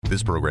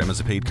This program is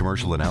a paid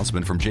commercial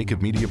announcement from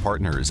Jacob Media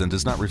Partners and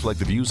does not reflect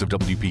the views of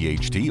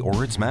WPHT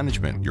or its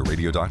management. Your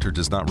radio doctor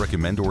does not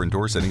recommend or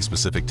endorse any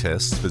specific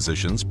tests,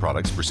 physicians,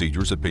 products,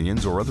 procedures,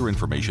 opinions, or other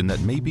information that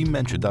may be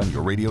mentioned on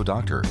Your Radio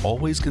Doctor.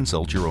 Always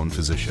consult your own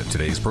physician.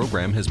 Today's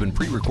program has been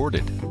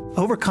pre-recorded.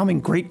 Overcoming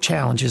great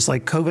challenges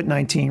like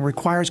COVID-19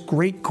 requires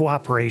great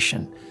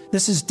cooperation.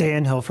 This is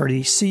Dan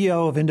Hilferty,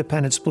 CEO of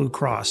Independence Blue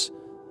Cross.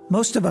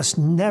 Most of us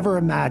never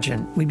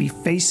imagined we'd be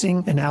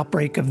facing an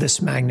outbreak of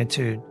this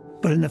magnitude.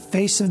 But in the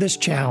face of this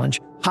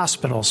challenge,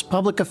 hospitals,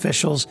 public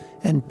officials,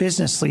 and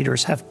business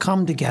leaders have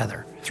come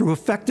together. Through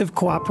effective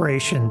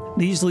cooperation,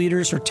 these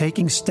leaders are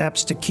taking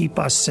steps to keep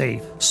us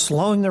safe.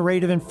 Slowing the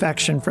rate of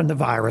infection from the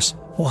virus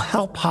will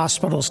help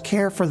hospitals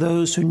care for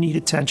those who need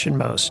attention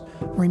most.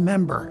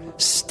 Remember,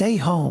 stay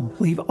home,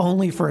 leave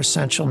only for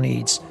essential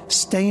needs.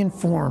 Stay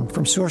informed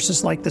from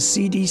sources like the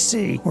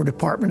CDC or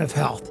Department of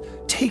Health.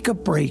 Take a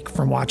break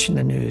from watching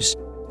the news.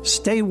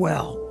 Stay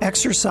well,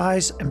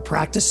 exercise, and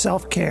practice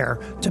self-care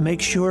to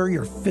make sure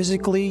you're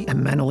physically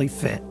and mentally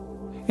fit.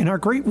 In our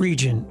great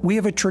region, we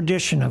have a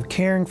tradition of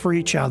caring for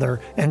each other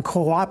and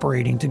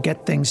cooperating to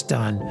get things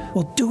done.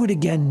 We'll do it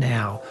again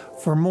now.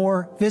 For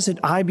more,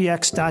 visit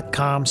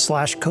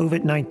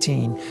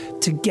ibx.com/COVID-19.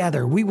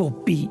 Together, we will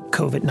beat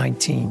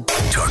COVID-19.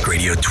 Talk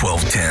Radio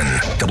 1210,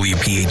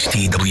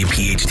 WPHT,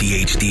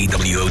 WPHT HD,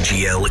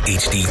 WOGL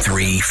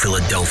HD3,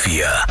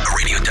 Philadelphia, a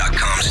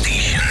radio.com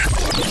station.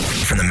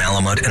 From the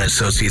Malamut and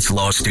Associates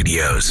Law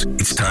Studios,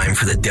 it's time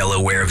for the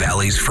Delaware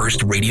Valley's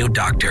first radio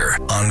doctor,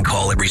 on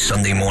call every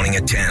Sunday morning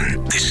at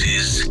 10. This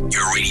is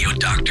Your Radio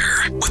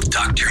Doctor with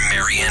Dr.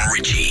 Marianne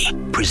Ritchie,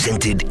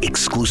 presented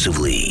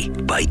exclusively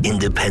by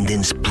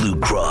Independence Blue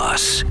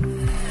Cross.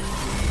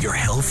 Your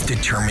health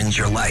determines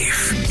your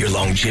life, your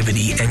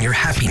longevity, and your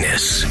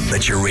happiness.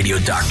 Let your radio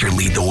doctor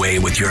lead the way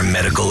with your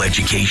medical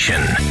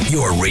education.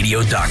 Your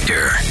Radio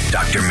Doctor,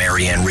 Dr.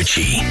 Marianne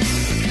Ritchie.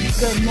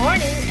 Good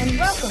morning and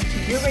welcome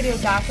to Your Radio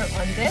Doctor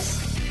on this,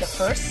 the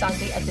first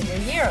Sunday of the new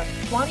year,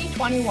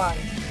 2021.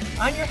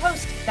 I'm your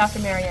host, Dr.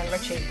 Marianne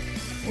Ritchie.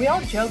 We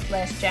all joked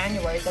last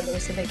January that it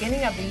was the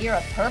beginning of the year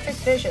of perfect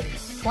vision,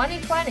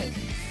 2020.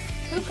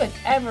 Who could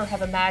ever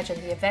have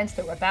imagined the events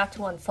that were about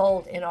to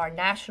unfold in our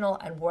national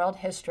and world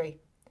history?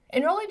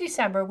 In early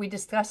December, we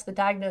discussed the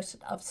diagnosis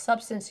of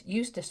substance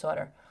use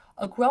disorder,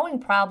 a growing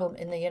problem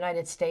in the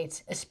United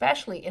States,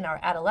 especially in our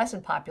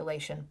adolescent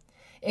population.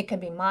 It can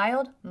be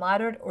mild,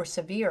 moderate, or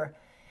severe,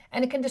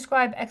 and it can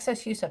describe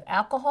excess use of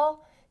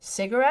alcohol,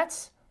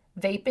 cigarettes,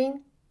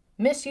 vaping,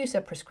 misuse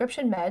of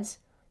prescription meds,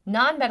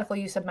 non-medical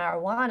use of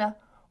marijuana,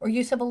 or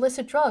use of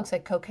illicit drugs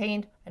like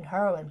cocaine and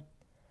heroin.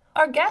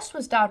 Our guest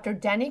was Dr.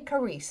 Denny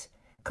Carisse,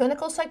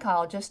 clinical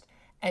psychologist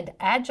and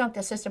adjunct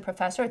assistant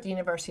professor at the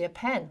University of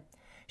Penn.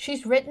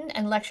 She's written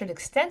and lectured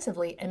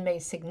extensively and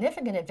made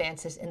significant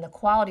advances in the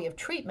quality of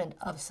treatment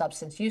of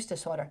substance use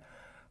disorder.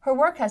 Her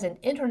work has an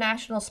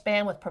international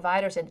span with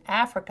providers in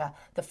Africa,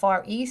 the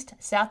Far East,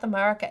 South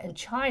America, and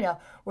China,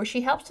 where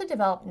she helps to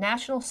develop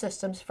national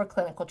systems for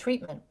clinical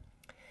treatment.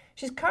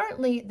 She's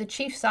currently the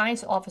Chief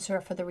Science Officer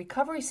for the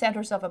Recovery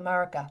Centers of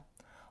America.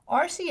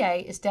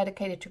 RCA is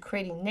dedicated to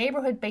creating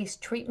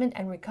neighborhood-based treatment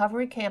and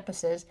recovery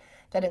campuses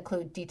that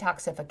include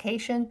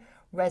detoxification,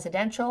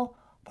 residential,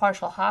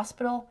 partial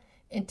hospital,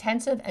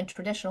 intensive and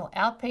traditional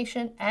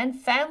outpatient, and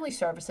family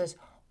services,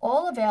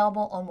 all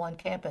available on one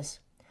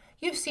campus.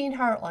 You've seen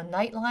her on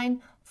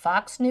Nightline,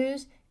 Fox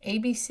News,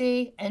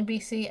 ABC,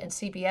 NBC, and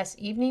CBS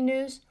Evening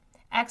News,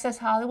 Access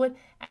Hollywood,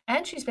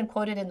 and she's been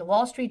quoted in the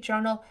Wall Street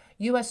Journal,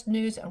 U.S.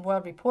 News and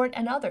World Report,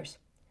 and others.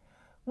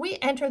 We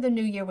enter the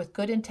new year with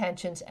good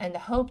intentions and the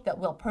hope that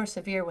we'll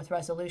persevere with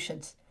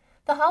resolutions.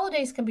 The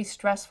holidays can be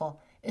stressful,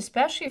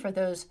 especially for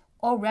those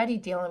already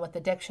dealing with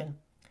addiction.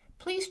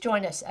 Please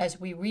join us as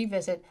we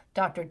revisit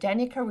Dr.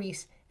 Denny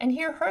Carisse and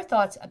hear her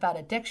thoughts about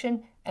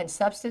addiction and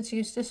substance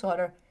use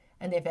disorder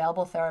and the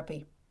available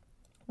therapy.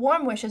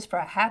 Warm wishes for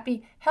a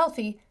happy,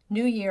 healthy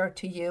new year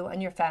to you and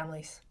your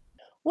families.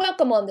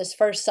 Welcome on this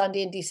first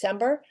Sunday in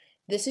December.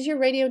 This is your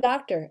Radio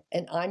Doctor,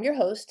 and I'm your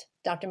host,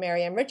 Dr.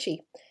 Marianne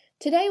Ritchie.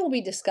 Today we'll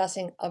be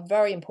discussing a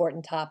very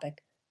important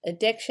topic,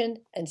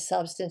 addiction and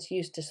substance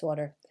use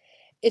disorder.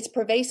 It's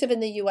pervasive in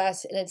the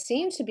U.S., and it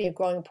seems to be a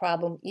growing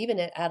problem even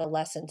in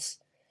adolescents.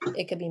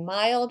 It can be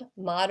mild,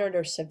 moderate,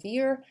 or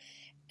severe,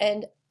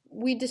 and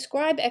we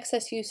describe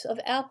excess use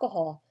of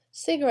alcohol,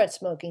 cigarette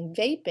smoking,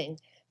 vaping,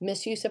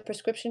 misuse of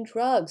prescription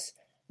drugs,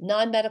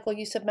 non-medical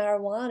use of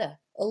marijuana,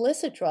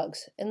 illicit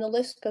drugs, and the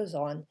list goes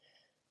on.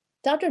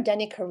 Dr.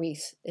 Denny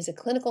Carisse is a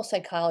clinical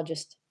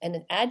psychologist and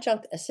an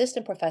adjunct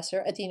assistant professor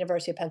at the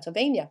University of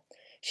Pennsylvania.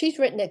 She's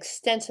written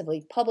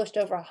extensively, published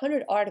over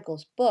 100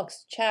 articles,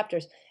 books,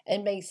 chapters,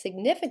 and made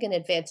significant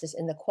advances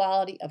in the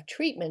quality of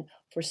treatment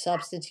for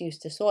substance use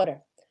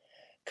disorder.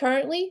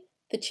 Currently,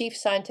 the Chief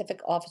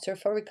Scientific Officer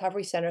for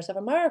Recovery Centers of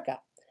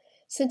America.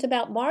 Since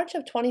about March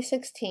of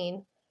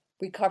 2016,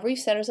 Recovery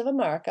Centers of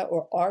America,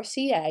 or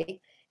RCA,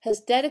 has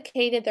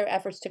dedicated their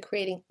efforts to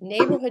creating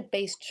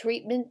neighborhood-based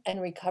treatment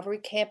and recovery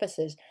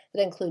campuses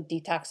that include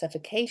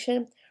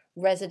detoxification,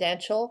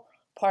 residential,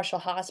 partial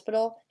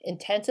hospital,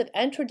 intensive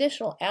and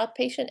traditional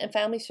outpatient and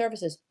family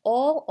services,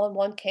 all on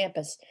one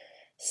campus.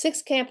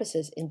 6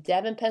 campuses in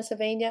Devon,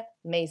 Pennsylvania,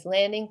 Mays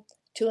Landing,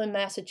 2 in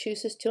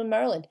Massachusetts, 2 in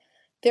Maryland.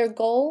 Their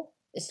goal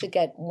is to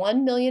get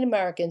 1 million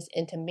Americans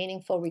into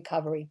meaningful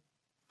recovery.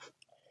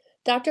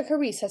 Dr.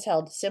 Carisse has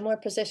held similar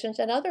positions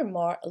at other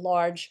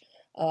large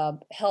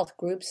health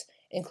groups,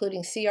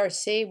 including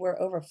CRC,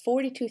 where over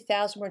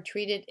 42,000 were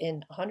treated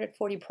in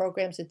 140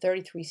 programs in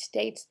 33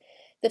 states.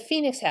 The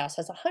Phoenix House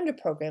has 100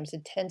 programs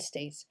in 10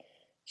 states.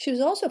 She was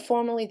also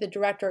formerly the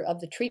director of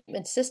the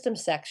Treatment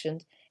Systems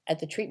Section at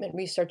the Treatment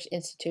Research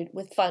Institute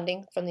with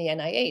funding from the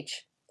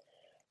NIH.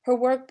 Her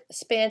work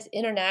spans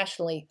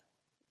internationally,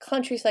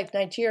 countries like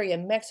Nigeria,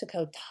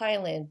 Mexico,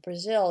 Thailand,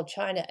 Brazil,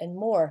 China, and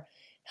more,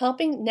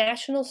 helping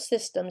national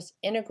systems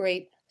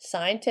integrate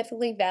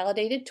scientifically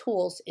validated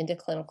tools into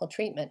clinical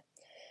treatment.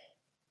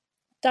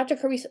 Dr.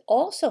 Carisse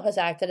also has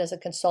acted as a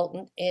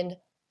consultant in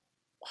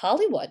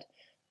Hollywood,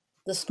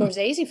 the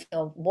Scorsese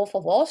film Wolf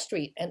of Wall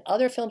Street, and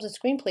other films and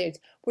screenplays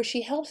where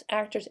she helps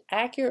actors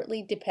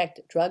accurately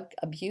depict drug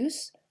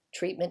abuse,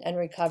 treatment, and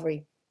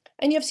recovery.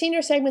 And you have seen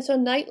her segments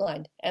on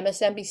Nightline,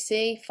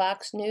 MSNBC,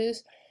 Fox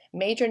News,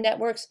 major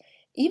networks,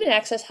 even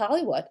Access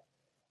Hollywood.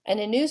 And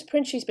in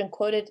newsprint, she's been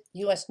quoted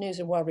U.S. News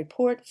and World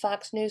Report,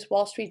 Fox News,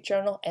 Wall Street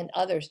Journal, and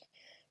others.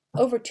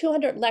 Over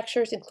 200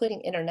 lectures,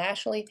 including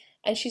internationally,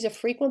 and she's a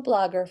frequent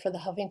blogger for the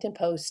Huffington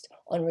Post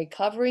on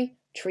recovery,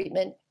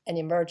 treatment, and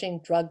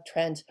emerging drug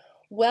trends.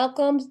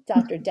 Welcome,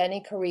 Dr.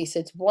 Denny Carisse.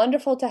 It's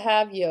wonderful to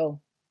have you.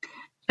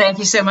 Thank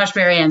you so much,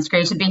 Marianne. It's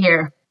great to be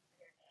here.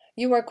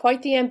 You are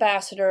quite the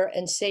ambassador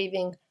and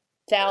saving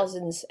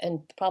thousands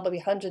and probably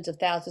hundreds of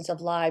thousands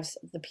of lives,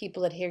 the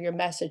people that hear your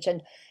message.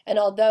 And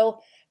although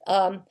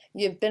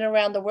you've been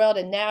around the world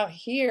and now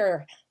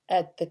here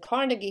at the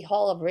Carnegie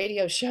Hall of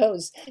radio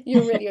shows,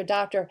 you're a radio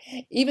doctor,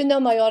 even though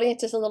my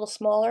audience is a little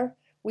smaller,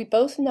 we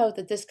both know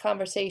that this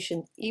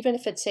conversation, even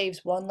if it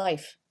saves one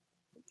life,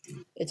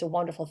 it's a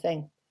wonderful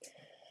thing.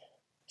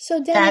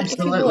 So Denny,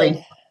 absolutely.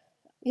 If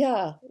you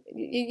would,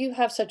 you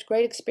have such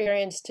great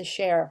experience to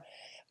share.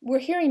 We're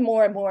hearing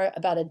more and more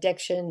about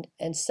addiction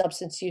and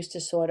substance use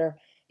disorder,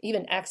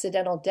 even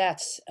accidental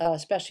deaths,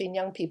 especially in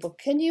young people.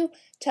 Can you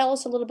tell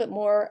us a little bit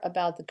more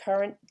about the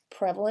current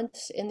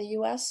prevalence in the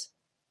U.S.?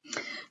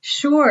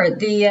 Sure.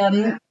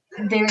 There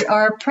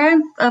are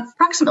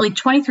approximately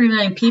 23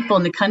 million people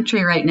in the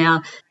country right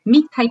now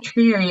meet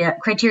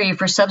criteria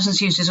for substance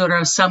use disorder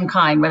of some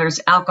kind, whether it's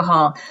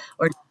alcohol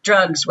or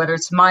drugs, whether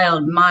it's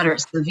mild,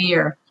 moderate,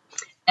 severe.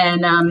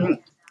 And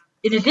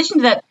in addition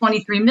to that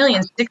 23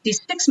 million,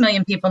 66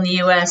 million people in the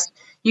U.S.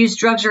 use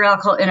drugs or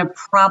alcohol in a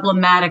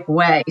problematic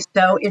way.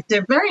 So it's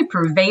a very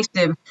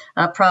pervasive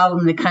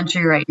problem in the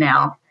country right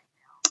now.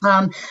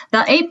 About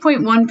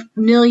 8.1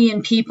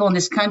 million people in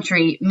this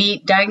country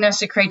meet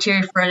diagnostic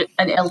criteria for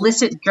an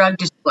illicit drug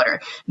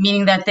disorder,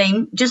 meaning that they,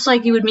 just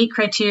like you would meet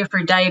criteria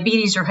for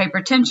diabetes or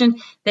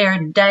hypertension, they are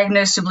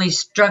diagnosably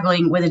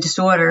struggling with a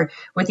disorder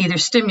with either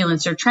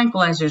stimulants or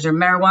tranquilizers or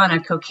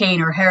marijuana,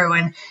 cocaine, or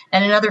heroin,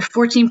 and another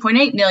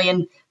 14.8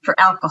 million for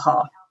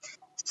alcohol.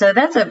 So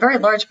that's a very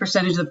large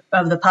percentage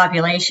of the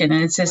population,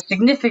 and it's a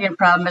significant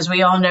problem, as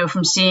we all know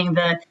from seeing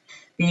the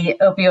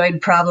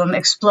opioid problem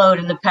explode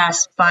in the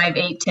past 5,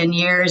 8, 10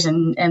 years,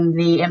 and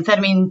the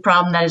amphetamine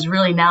problem that is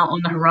really now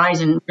on the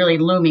horizon, really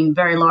looming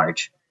very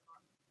large.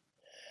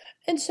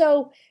 And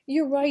so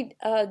you're right,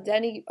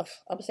 Denny.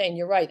 I'm saying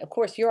you're right. Of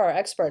course, you're our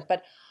expert,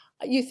 but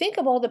you think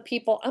of all the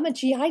people. I'm a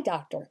GI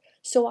doctor,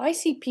 so I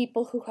see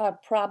people who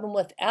have problem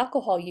with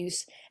alcohol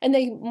use, and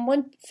they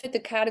won't fit the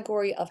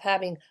category of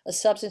having a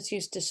substance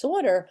use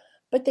disorder,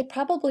 but they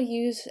probably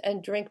use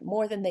and drink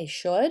more than they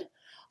should.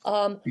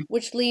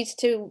 Which leads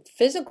to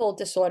physical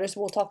disorders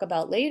we'll talk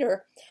about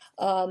later.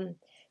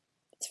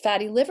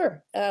 Fatty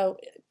liver,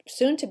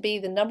 soon to be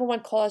the number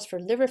one cause for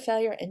liver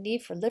failure and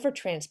need for liver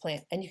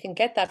transplant. And you can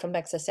get that from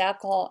excess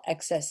alcohol,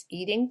 excess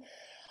eating.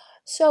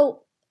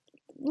 So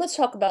let's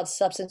talk about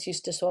substance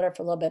use disorder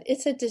for a little bit.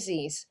 It's a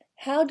disease.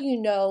 How do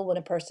you know when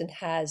a person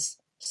has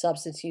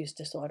substance use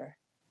disorder?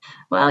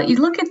 Well, you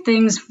look at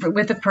things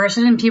with a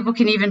person, and people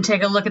can even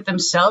take a look at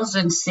themselves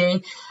and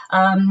see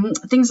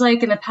things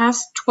like in the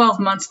past 12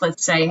 months,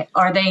 let's say,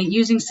 are they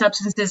using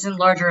substances in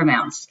larger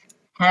amounts?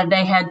 Have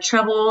they had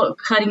trouble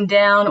cutting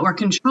down or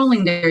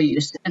controlling their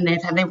use, and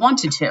have they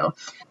wanted to?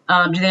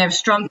 Do they have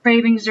strong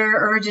cravings or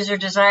urges or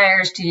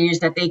desires to use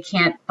that they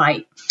can't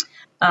fight?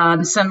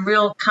 Some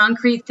real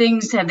concrete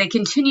things, have they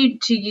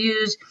continued to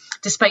use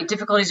despite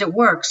difficulties at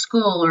work,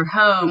 school, or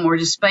home, or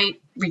despite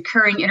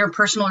recurring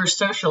interpersonal or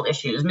social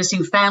issues,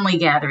 missing family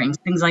gatherings,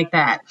 things like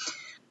that.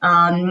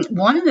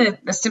 One of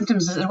the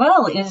symptoms as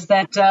well is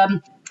that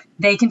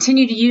they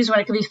continue to use when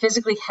it can be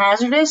physically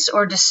hazardous,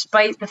 or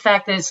despite the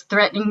fact that it's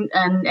threatening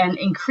and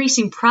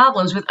increasing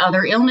problems with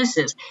other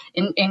illnesses,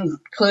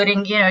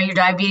 including, your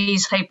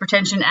diabetes,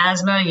 hypertension,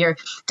 asthma, your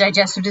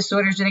digestive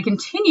disorders. Do they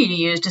continue to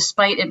use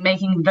despite it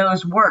making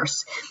those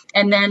worse?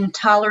 And then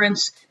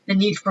tolerance, the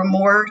need for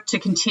more to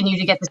continue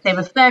to get the same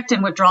effect,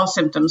 and withdrawal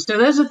symptoms. So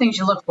those are things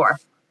you look for.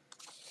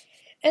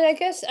 And I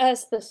guess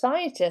as the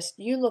scientist,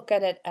 you look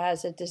at it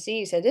as a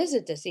disease. It is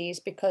a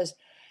disease because,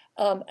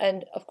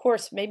 and of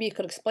course, maybe you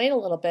could explain a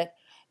little bit.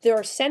 There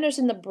are centers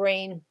in the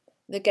brain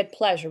that get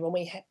pleasure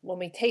when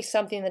we taste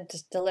something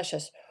that's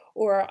delicious.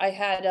 Or I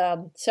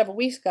had several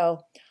weeks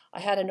ago, I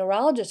had a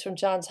neurologist from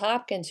Johns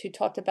Hopkins who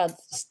talked about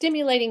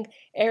stimulating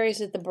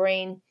areas of the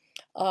brain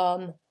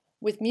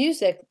with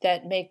music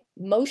that make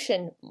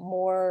motion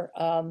more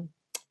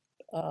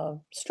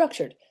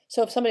structured.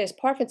 So if somebody has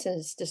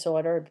Parkinson's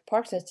disorder,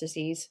 Parkinson's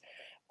disease,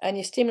 and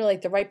you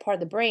stimulate the right part of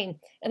the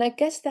brain, and I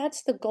guess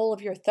that's the goal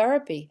of your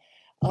therapy,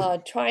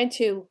 trying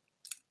to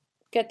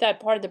get that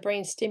part of the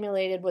brain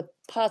stimulated with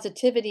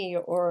positivity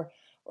or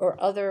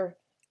other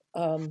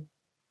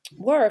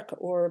work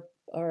or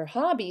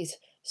hobbies,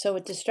 so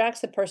it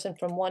distracts the person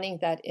from wanting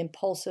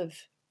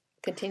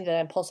continue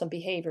that impulsive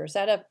behavior. Is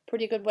that a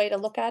pretty good way to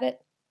look at it?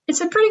 It's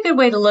a pretty good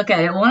way to look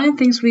at it. One of the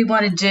things we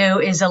want to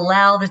do is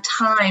allow the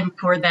time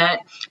for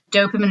that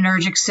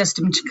dopaminergic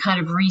system to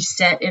kind of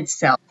reset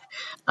itself.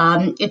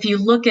 If you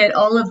look at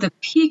all of the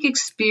peak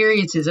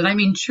experiences, and I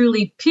mean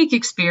truly peak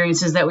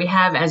experiences that we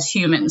have as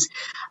humans,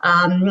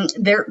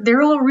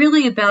 they're all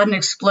really about an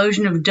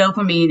explosion of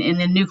dopamine in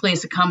the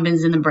nucleus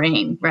accumbens in the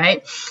brain,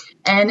 right?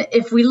 And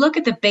if we look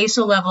at the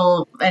basal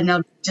level,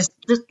 and just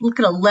look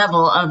at a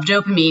level of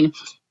dopamine,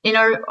 in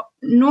our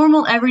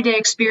normal everyday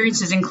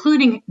experiences,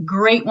 including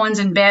great ones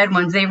and bad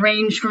ones, they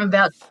range from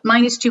about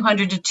minus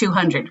 200 to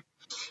 200.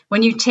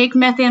 When you take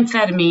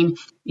methamphetamine,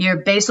 your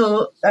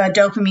basal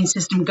dopamine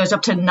system goes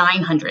up to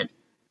 900.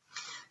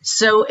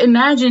 So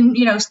imagine,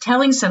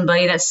 telling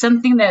somebody that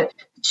something that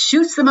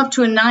shoots them up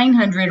to a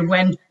 900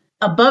 when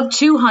above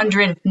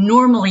 200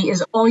 normally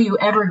is all you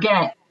ever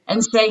get,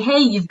 and say, hey,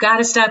 you've got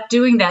to stop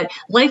doing that.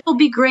 Life will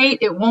be great.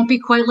 It won't be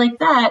quite like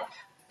that,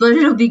 but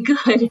it'll be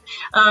good.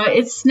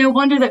 It's no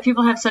wonder that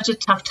people have such a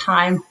tough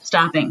time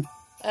stopping.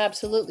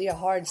 Absolutely a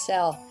hard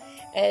sell.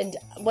 And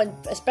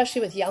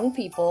especially with young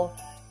people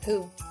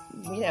who,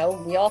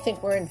 we all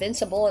think we're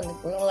invincible and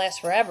we're going to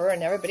last forever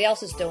and everybody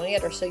else is doing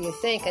it, or so you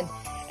think. And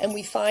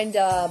we find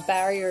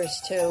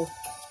barriers to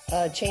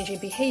changing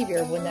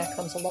behavior when that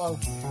comes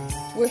along.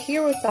 We're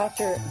here with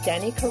Dr.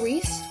 Denny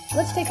Carisse.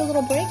 Let's take a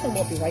little break and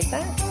we'll be right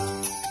back.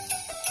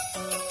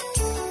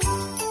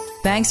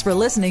 Thanks for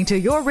listening to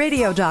Your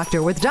Radio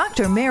Doctor with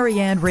Dr.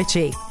 Marianne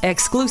Ritchie,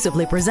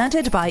 exclusively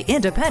presented by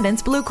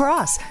Independence Blue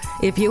Cross.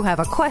 If you have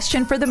a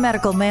question for the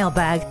medical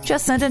mailbag,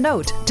 just send a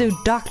note to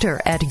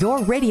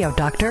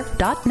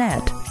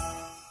doctor@yourradiodoctor.net.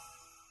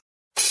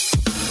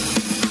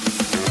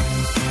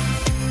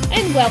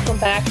 And welcome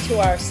back to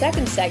our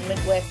second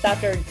segment with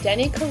Dr.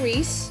 Denny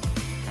Carisse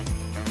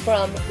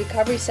from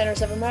Recovery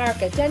Centers of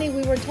America. Denny,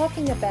 we were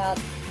talking about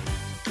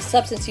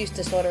substance use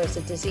disorder as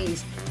a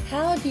disease.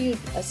 How do you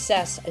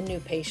assess a new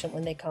patient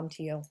when they come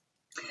to you?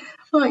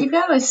 Well, you've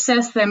got to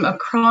assess them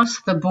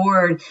across the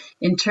board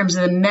in terms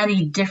of the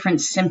many different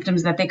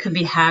symptoms that they could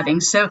be having.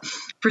 So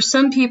for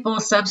some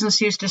people,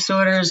 substance use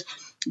disorders,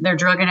 their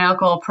drug and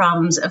alcohol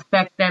problems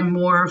affect them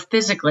more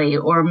physically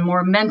or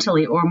more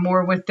mentally or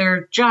more with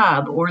their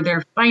job or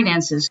their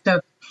finances. So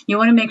you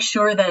want to make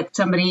sure that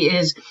somebody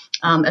is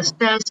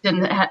assessed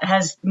and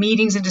has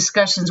meetings and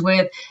discussions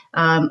with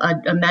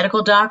a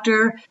medical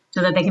doctor so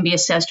that they can be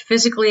assessed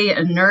physically,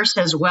 a nurse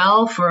as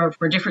well for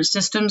different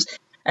systems,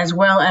 as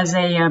well as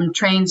a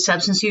trained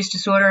substance use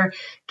disorder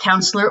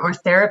counselor or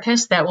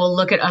therapist that will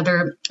look at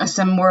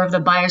some more of the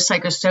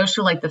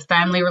biopsychosocial, like the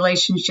family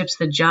relationships,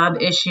 the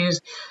job issues.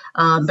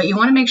 But you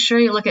want to make sure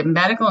you look at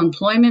medical,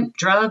 employment,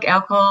 drug,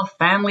 alcohol,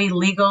 family,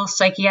 legal,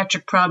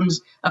 psychiatric problems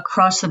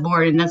across the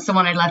board. And that's the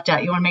one I left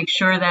out. You want to make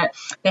sure that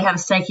they have a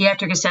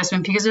psychiatric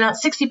assessment, because about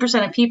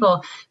 60% of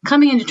people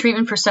coming into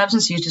treatment for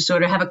substance use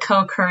disorder have a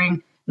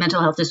co-occurring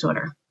mental health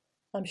disorder.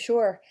 I'm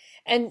sure.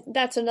 And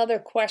that's another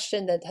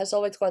question that has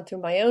always gone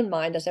through my own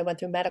mind as I went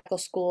through medical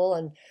school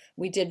and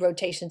we did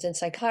rotations in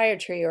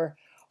psychiatry, or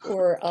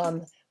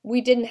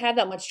we didn't have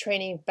that much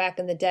training back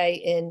in the day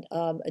in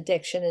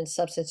addiction and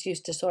substance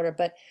use disorder.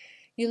 But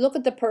you look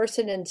at the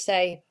person and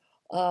say,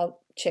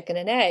 chicken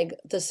and egg.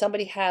 Does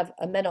somebody have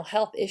a mental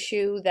health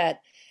issue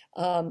that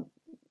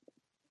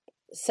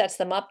sets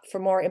them up for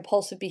more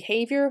impulsive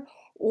behavior?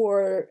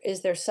 Or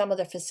is there some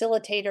other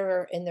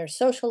facilitator in their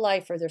social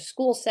life or their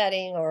school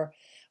setting or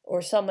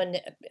someone,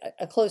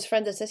 a close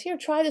friend that says, here,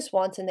 try this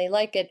once, and they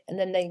like it, and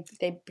then they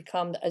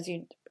become, as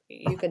you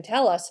can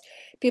tell us,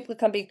 people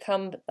can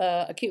become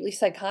acutely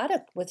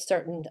psychotic with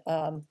certain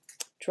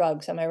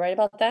drugs. Am I right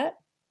about that?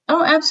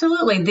 Oh,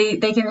 absolutely.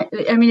 They can.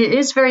 I mean, it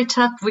is very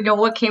tough. We know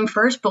what came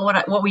first,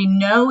 but what we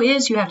know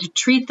is you have to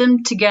treat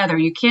them together.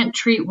 You can't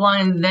treat one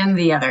and then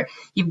the other.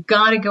 You've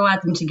got to go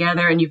at them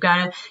together, and you've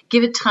got to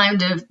give it time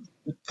to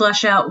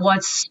flush out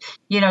what's,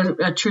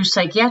 a true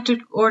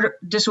psychiatric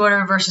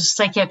disorder versus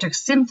psychiatric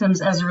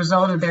symptoms as a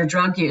result of their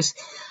drug use.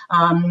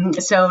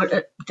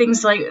 So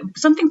things like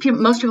something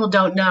most people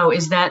don't know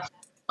is that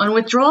On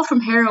withdrawal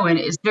from heroin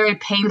is very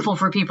painful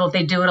for people if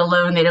they do it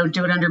alone. They don't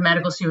do it under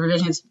medical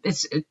supervision.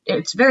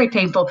 It's very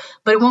painful,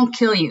 but it won't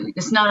kill you.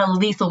 It's not a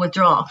lethal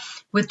withdrawal.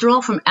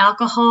 Withdrawal from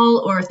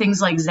alcohol or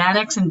things like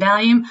Xanax and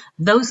Valium,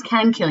 those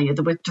can kill you.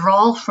 The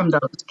withdrawal from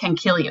those can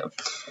kill you.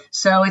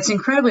 So it's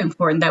incredibly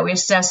important that we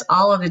assess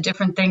all of the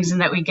different things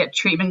and that we get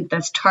treatment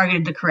that's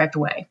targeted the correct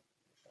way.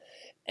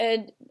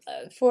 And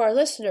for our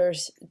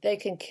listeners, they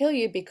can kill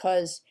you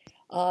because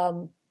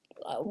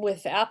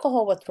with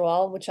alcohol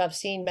withdrawal, which I've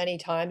seen many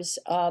times,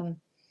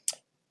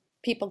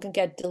 people can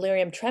get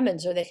delirium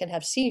tremens or they can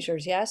have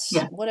seizures. Yes.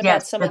 Yeah. What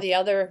about some of the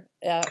other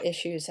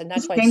issues? And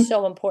that's why it's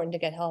so important to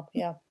get help.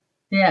 Yeah.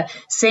 Yeah.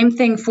 Same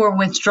thing for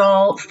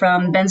withdrawal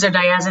from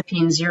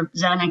benzodiazepines, your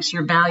Xanax,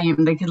 your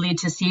Valium. They could lead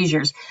to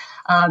seizures.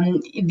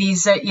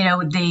 These,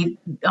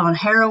 on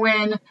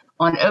heroin,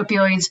 on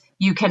opioids,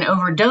 you can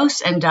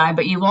overdose and die,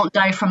 but you won't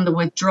die from the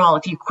withdrawal.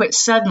 If you quit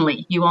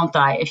suddenly, you won't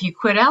die. If you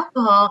quit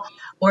alcohol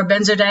or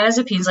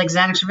benzodiazepines like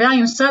Xanax or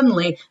Valium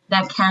suddenly,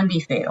 that can be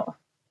fatal.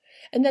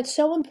 And that's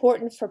so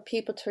important for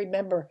people to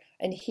remember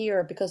and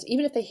hear, because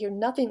even if they hear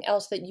nothing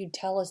else that you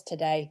tell us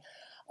today,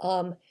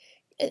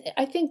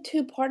 I think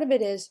too, part of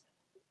it is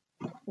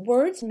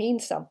words mean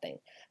something.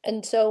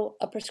 And so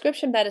a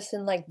prescription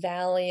medicine like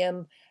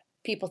Valium,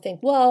 people think,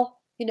 well,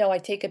 I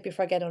take it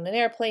before I get on an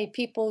airplane.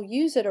 People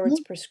use it or it's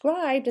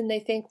prescribed and they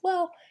think,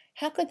 well,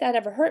 how could that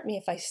ever hurt me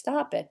if I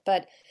stop it?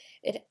 But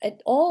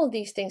all of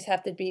these things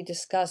have to be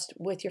discussed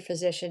with your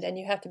physician, and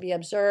you have to be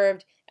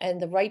observed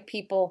and the right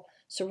people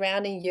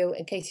surrounding you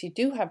in case you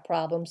do have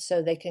problems,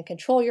 so they can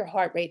control your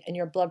heart rate and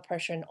your blood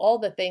pressure and all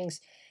the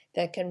things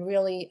that can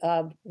really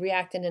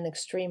react in an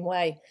extreme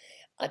way.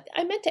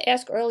 I meant to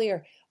ask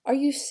earlier, are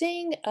you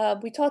seeing,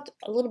 we talked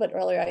a little bit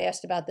earlier, I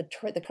asked about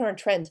the current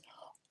trends.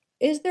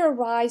 Is there a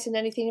rise in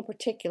anything in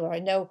particular? I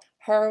know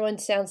heroin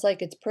sounds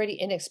like it's pretty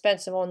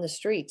inexpensive on the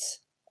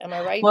streets. Am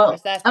I right? Well,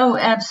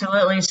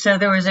 absolutely. So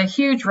there was a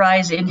huge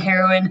rise in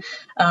heroin.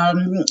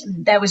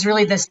 That was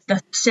really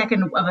the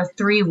second of a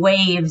three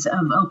waves of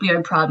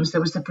opioid problems.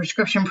 There was the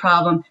prescription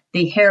problem,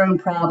 the heroin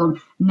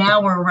problem.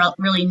 Now we're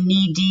really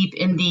knee deep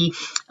in the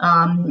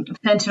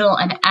fentanyl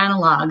and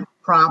analog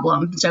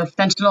problem. So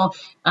fentanyl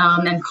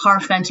and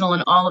carfentanil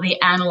and all of the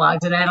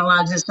analogs. And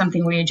analogs is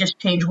something where you just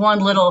change one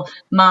little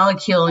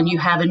molecule and you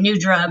have a new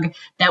drug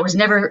that was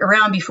never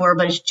around before,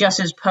 but it's just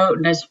as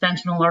potent as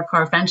fentanyl or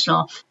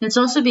carfentanil. And it's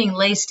also being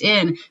laced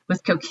in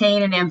with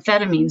cocaine and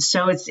amphetamines.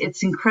 So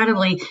it's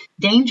incredibly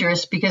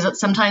dangerous because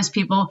sometimes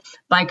people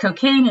buy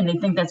cocaine and they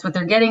think that's what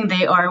they're getting.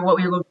 They are what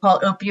we would call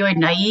opioid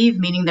naive,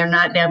 meaning they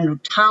have no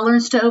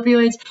tolerance to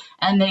opioids,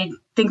 and they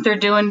think they're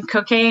doing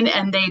cocaine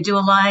and they do a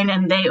line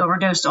and they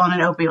overdose on an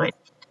opioid.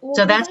 Well,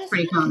 so that's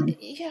pretty common.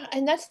 Yeah,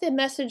 and that's the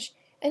message.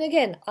 And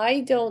again,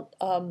 I don't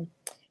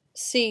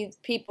see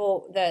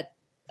people that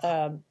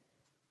are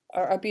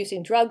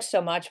abusing drugs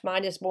so much.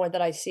 Mine is more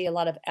that I see a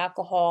lot of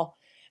alcohol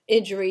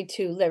injury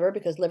to liver,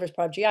 because liver is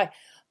part of GI.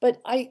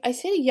 But I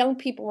say to young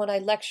people when I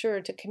lecture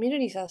to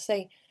communities, I'll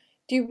say,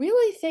 do you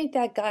really think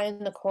that guy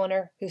in the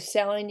corner who's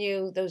selling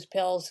you those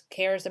pills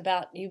cares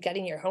about you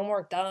getting your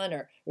homework done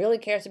or really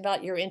cares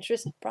about your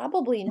interest?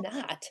 Probably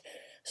not.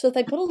 So if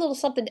they put a little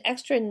something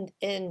extra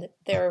in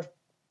their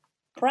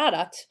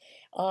product,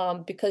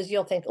 because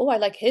you'll think, oh, I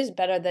like his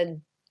better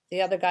than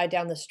the other guy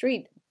down the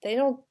street, they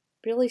don't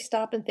really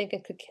stop and think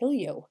it could kill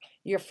you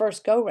your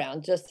first go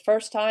round. Just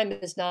first time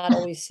is not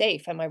always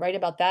safe. Am I right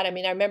about that? I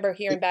mean, I remember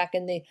hearing back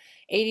in the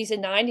 80s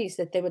and 90s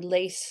that they would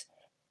lace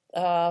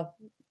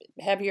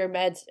heavier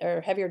meds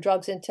or heavier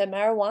drugs into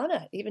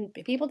marijuana. Even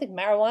people think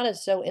marijuana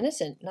is so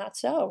innocent. Not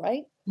so,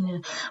 right? Yeah.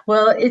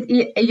 Well,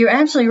 you're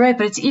absolutely right,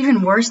 but it's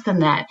even worse than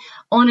that.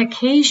 On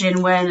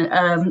occasion, when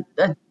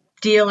a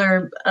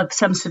dealer of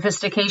some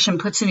sophistication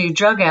puts a new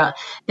drug out,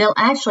 they'll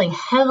actually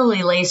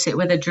heavily lace it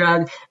with a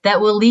drug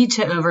that will lead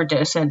to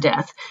overdose and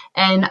death.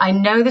 And I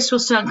know this will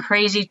sound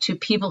crazy to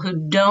people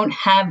who don't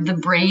have the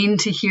brain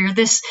to hear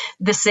this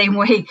the same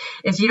way.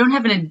 If you don't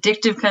have an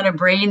addictive kind of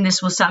brain,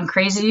 this will sound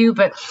crazy to you,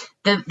 but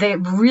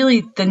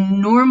the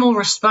normal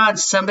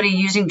response, somebody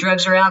using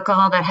drugs or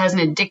alcohol that has an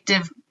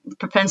addictive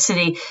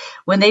propensity,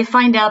 when they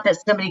find out that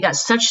somebody got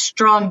such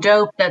strong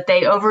dope that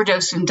they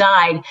overdosed and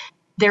died,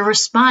 their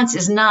response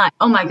is not,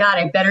 oh my God,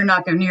 I better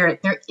not go near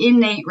it. Their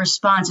innate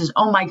response is,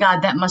 oh my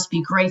God, that must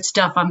be great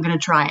stuff. I'm going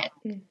to try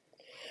it.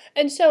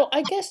 And so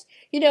I guess,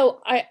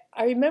 I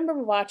remember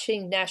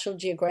watching National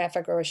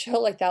Geographic or a show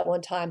like that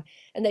one time,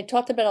 and they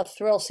talked about a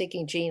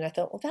thrill-seeking gene. I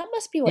thought, well, that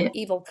must be what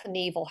Evel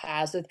Knievel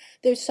has.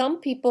 There's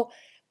some people,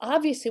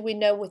 obviously we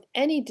know with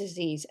any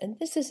disease, and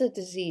this is a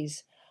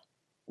disease,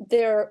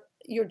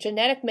 your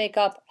genetic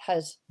makeup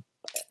is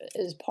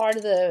part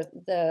of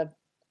the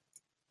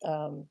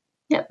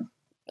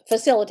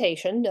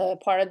facilitation,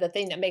 part of the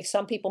thing that makes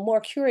some people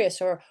more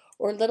curious or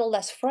a little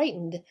less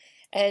frightened.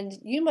 And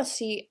you must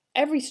see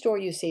every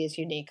story you see is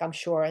unique, I'm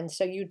sure. And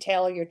so you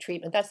tailor your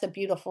treatment. That's the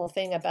beautiful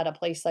thing about a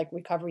place like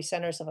Recovery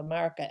Centers of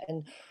America,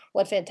 and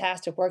what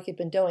fantastic work you've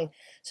been doing.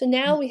 So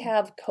now we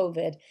have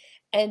COVID,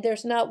 and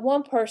there's not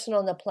one person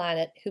on the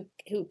planet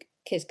who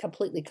is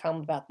completely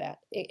calm about that.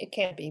 It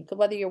can't be.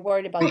 Whether you're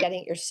worried about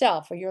getting it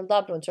yourself or your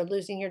loved ones or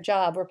losing your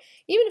job, or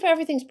even if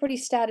everything's pretty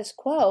status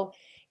quo,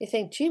 you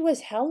think, gee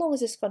whiz, how long is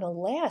this going to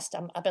last?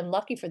 I've been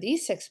lucky for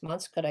these 6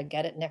 months. Could I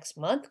get it next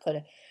month?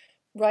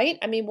 Right?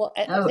 I mean, will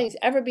things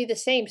ever be the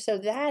same? So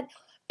that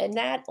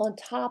on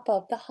top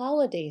of the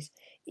holidays,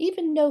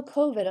 even no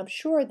COVID, I'm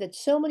sure that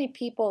so many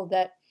people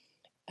that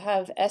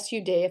have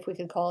SUD, if we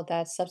can call it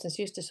that, substance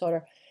use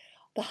disorder,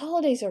 the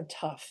holidays are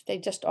tough. They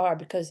just are,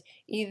 because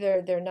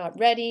either they're not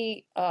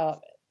ready, they're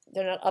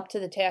not up to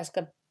the task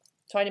of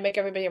trying to make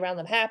everybody around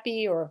them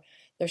happy, or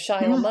they're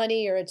shy on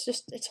money, or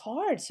it's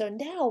hard. So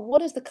now,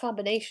 what is the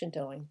combination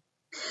doing?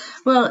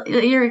 Well,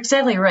 you're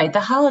exactly right.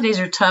 The holidays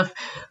are tough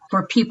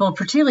for people,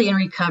 particularly in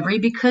recovery,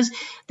 because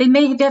they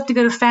may have to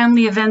go to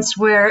family events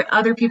where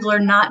other people are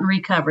not in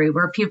recovery,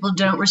 where people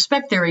don't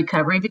respect their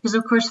recovery, because,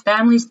 of course,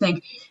 families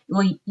think,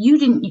 well, you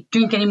didn't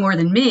drink any more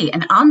than me,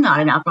 and I'm not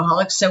an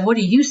alcoholic, so what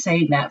are you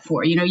saying that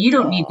for? You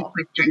don't need to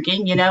quit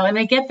drinking, and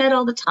they get that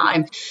all the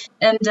time.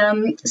 And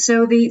and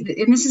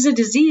this is a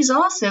disease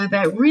also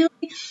that really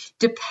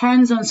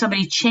depends on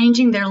somebody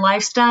changing their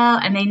lifestyle,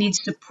 and they need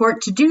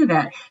support to do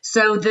that.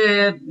 So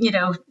the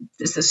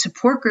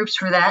support groups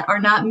for that are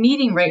not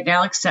meeting right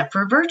now except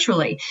for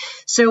virtually.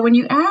 So when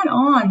you add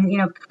on,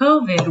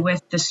 COVID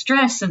with the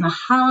stress and the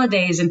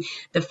holidays and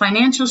the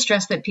financial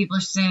stress that people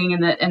are seeing,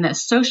 and that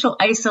social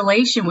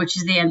isolation, which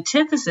is the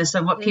antithesis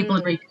of what people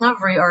in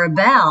recovery are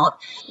about,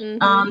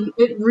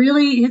 it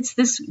really hits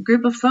this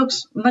group of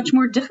folks much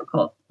more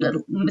difficult.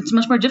 It's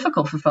much more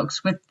difficult for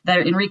folks that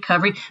are in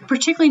recovery,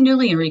 particularly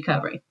newly in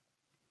recovery.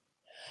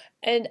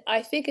 And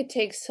I think it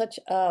takes such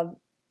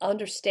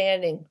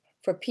understanding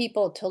for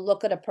people to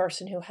look at a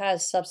person who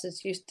has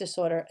substance use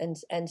disorder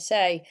and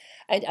say,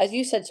 and as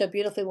you said so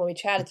beautifully when we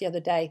chatted the other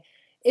day,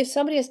 if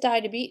somebody has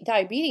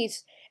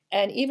diabetes,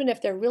 and even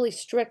if they're really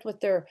strict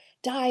with their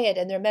diet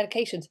and their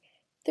medications,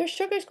 their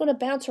sugar is going to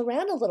bounce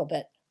around a little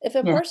bit. If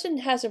a person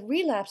has a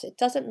relapse, it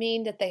doesn't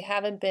mean that they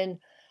haven't been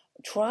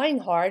trying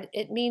hard.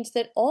 It means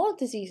that all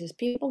diseases,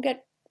 people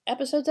get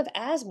episodes of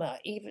asthma,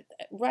 even,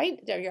 right?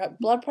 Your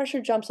blood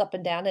pressure jumps up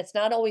and down. It's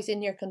not always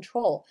in your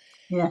control.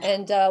 Yeah.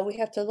 And we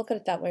have to look at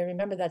it that way.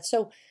 Remember that.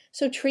 So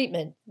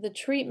treatment. The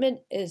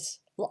treatment is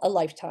a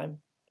lifetime.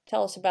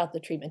 Tell us about the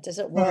treatment. Does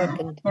it work?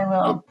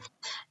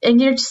 And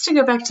just to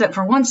go back to that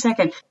for 1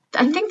 second,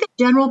 I think the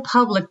general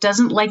public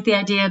doesn't like the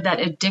idea that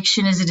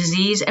addiction is a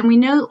disease. And we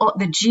know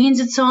the genes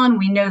it's on.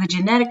 We know the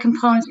genetic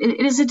components. It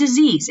is a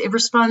disease. It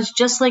responds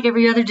just like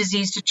every other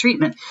disease to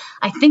treatment.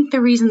 I think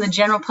the reason the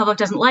general public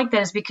doesn't like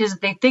that is because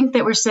they think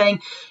that we're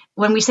saying,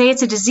 when we say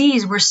it's a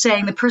disease, we're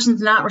saying the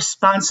person's not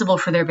responsible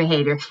for their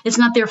behavior. It's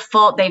not their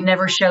fault they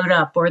never showed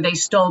up, or they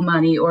stole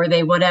money, or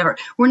they whatever.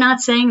 We're not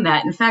saying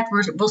that. In fact,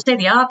 we'll say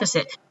the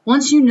opposite.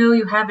 Once you know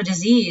you have a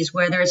disease,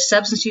 whether it's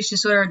substance use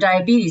disorder or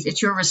diabetes,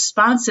 it's your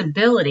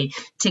responsibility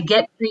to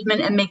get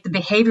treatment and make the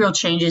behavioral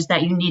changes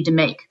that you need to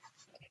make.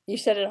 You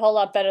said it a whole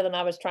lot better than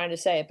I was trying to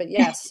say it, but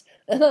yes,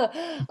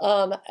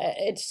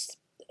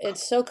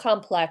 it's so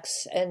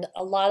complex, and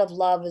a lot of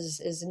love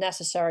is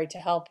necessary to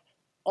help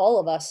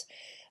all of us.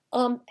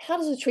 How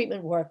does the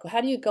treatment work?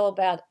 How do you go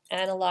about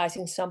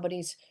analyzing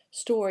somebody's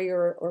story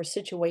or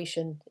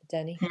situation,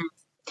 Denny?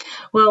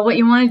 Well, what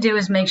you want to do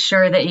is make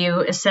sure that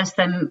you assess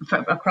them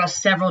across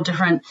several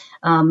different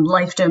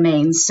life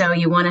domains. So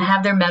you want to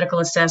have their medical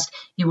assessed.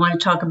 You want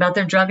to talk about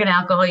their drug and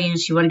alcohol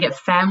use. You want to get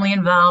family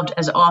involved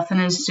as often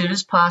as soon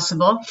as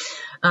possible.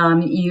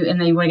 And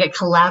then you want to get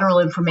collateral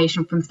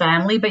information from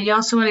family, but you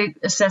also want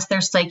to assess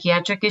their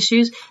psychiatric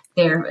issues,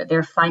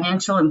 their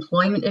financial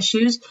employment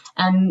issues,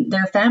 and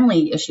their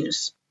family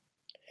issues.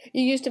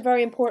 You used a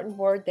very important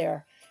word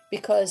there,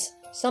 because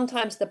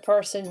sometimes the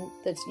person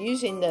that's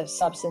using the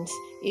substance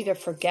either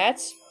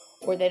forgets,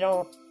 or they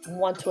don't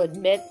want to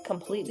admit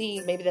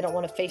completely. Maybe they don't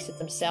want to face it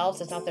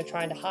themselves. It's not they're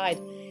trying to hide.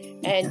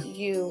 And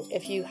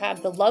if you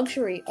have the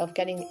luxury of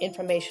getting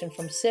information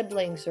from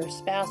siblings or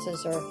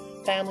spouses or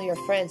family or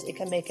friends, it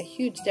can make a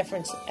huge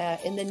difference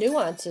in the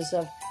nuances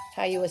of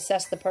how you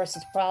assess the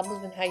person's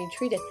problems and how you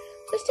treat it.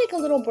 Let's take a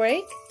little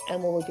break,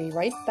 and we'll be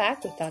right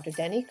back with Dr.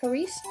 Denny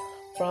Carisse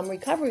from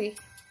Recovery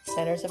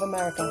Centers of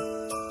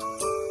America.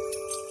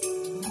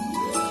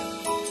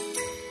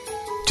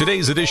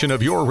 Today's edition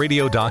of Your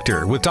Radio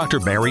Doctor with Dr.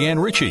 Marianne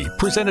Ritchie,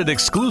 presented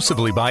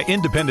exclusively by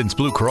Independence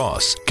Blue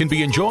Cross, can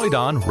be enjoyed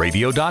on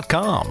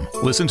radio.com.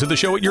 Listen to the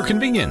show at your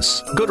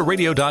convenience. Go to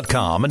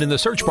radio.com and in the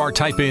search bar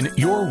type in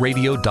Your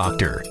Radio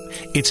Doctor.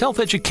 It's health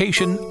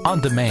education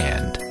on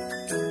demand.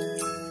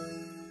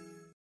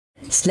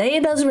 Sleigh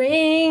bells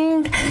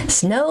ring,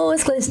 snow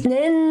is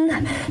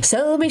glistening,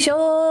 so be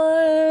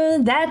sure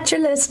that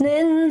you're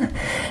listening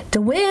to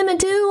Women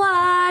to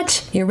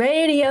Watch, your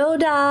radio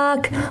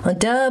doc on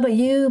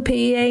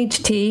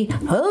WPHT.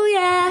 Oh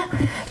yeah,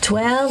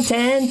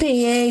 1210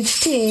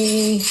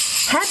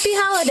 PHT. Happy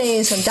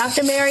holidays from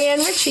Dr. Marianne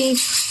Ritchie.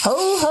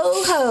 Ho,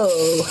 ho,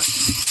 ho.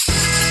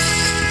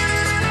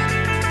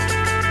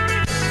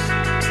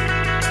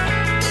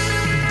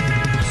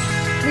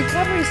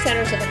 Recovery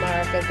Centers of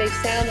America, they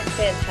sound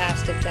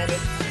fantastic, Denny.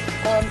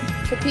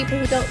 for people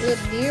who don't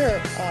live near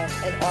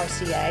an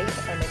RCA,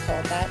 if I may call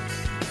it that,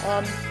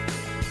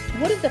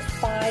 what are the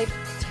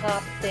 5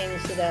 top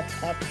things that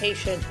a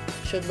patient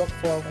should look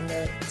for when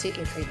they're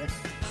seeking treatment?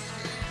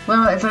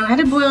 Well, if I had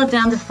to boil it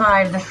down to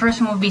 5, the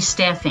first one would be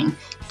staffing.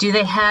 Do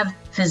they have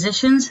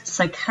physicians,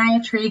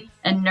 psychiatry,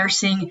 and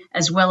nursing,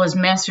 as well as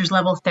master's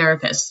level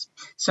therapists?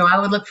 So I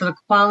would look for the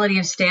quality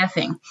of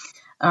staffing.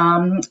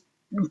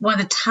 One of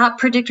the top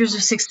predictors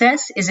of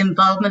success is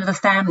involvement of the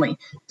family.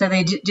 So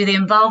do they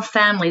involve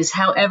families,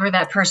 however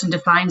that person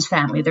defines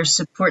family, their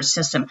support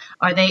system?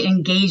 Are they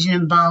engaged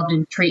and involved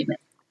in treatment?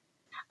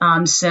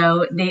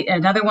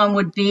 Another one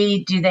would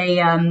be,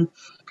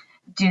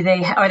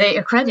 are they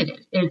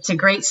accredited? It's a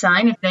great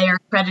sign if they are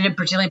accredited,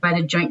 particularly by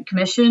the Joint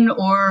Commission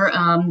or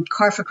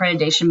CARF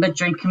accreditation, but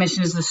Joint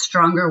Commission is the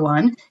stronger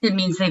one. It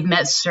means they've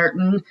met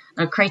certain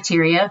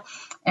criteria.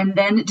 And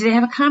then, do they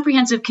have a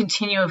comprehensive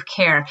continuum of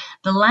care?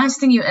 The last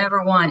thing you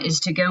ever want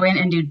is to go in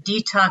and do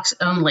detox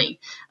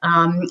only.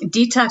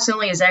 Detox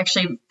only is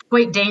actually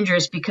quite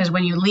dangerous because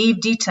when you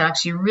leave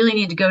detox, you really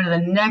need to go to the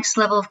next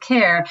level of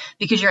care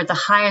because you're at the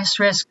highest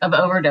risk of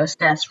overdose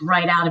deaths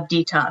right out of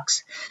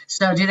detox.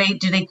 So do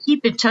they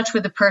keep in touch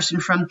with the person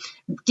from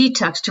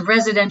detox to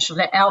residential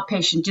to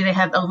outpatient? Do they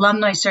have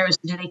alumni service?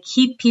 Do they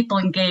keep people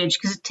engaged?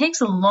 Because it takes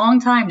a long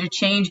time to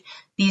change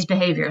these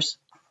behaviors.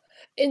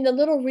 In the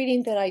little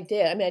reading that I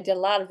did, I did a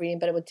lot of reading,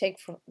 but it would take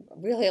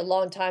really a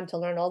long time to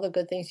learn all the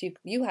good things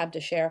you have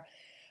to share.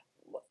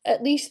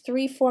 At least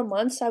 3-4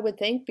 months, I would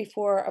think,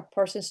 before a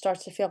person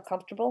starts to feel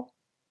comfortable.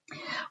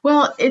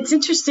 Well, it's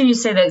interesting you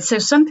say that. So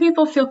some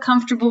people feel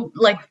comfortable,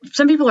 like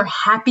some people are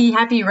happy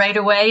right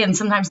away, and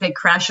sometimes they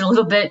crash a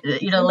little bit,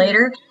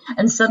 later.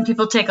 And some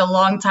people take a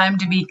long time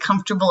to be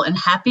comfortable and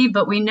happy.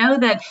 But we know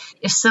that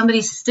if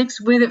somebody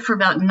sticks with it for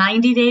about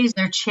 90 days,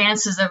 their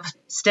chances of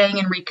staying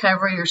in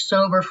recovery or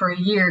sober for a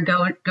year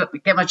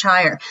get much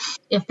higher.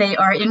 If they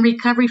are in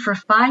recovery for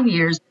 5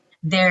 years,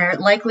 their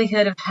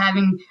likelihood of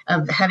having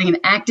an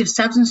active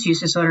substance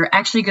use disorder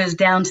actually goes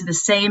down to the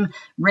same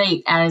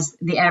rate as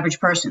the average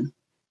person.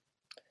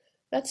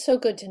 That's so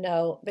good to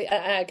know.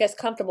 I guess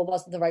comfortable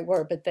wasn't the right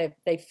word, but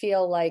they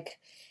feel like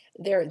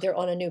they're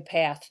on a new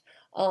path.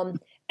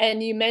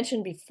 And you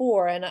mentioned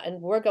before,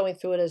 and we're going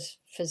through it as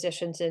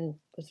physicians and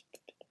with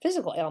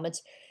physical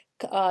ailments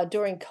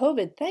during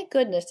COVID. Thank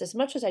goodness, as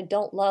much as I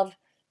don't love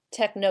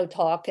techno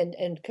talk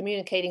and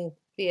communicating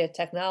via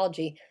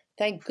technology,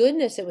 thank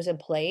goodness it was in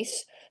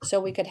place so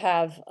we could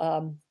have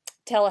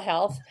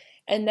telehealth.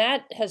 And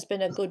that has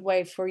been a good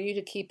way for you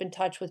to keep in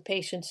touch with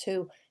patients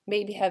who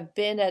maybe have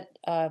been at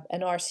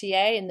an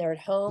RCA and they're at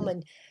home,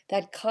 and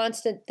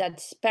that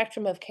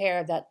spectrum of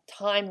care, that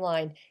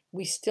timeline,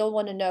 we still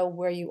want to know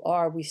where you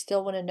are. We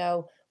still want to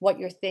know what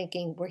you're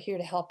thinking. We're here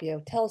to help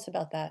you. Tell us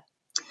about that.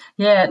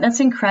 Yeah, that's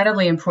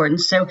incredibly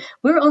important. So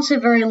we're also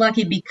very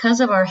lucky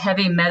because of our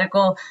heavy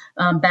medical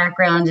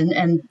background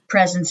and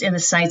presence in the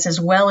sites, as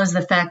well as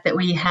the fact that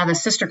we have a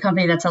sister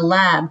company that's a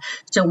lab.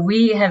 So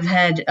we have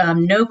had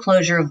no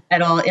closure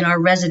at all in our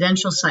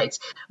residential sites.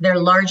 They're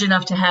large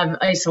enough to have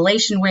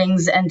isolation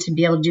wings and to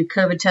be able to do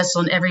COVID tests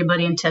on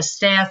everybody and test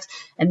staff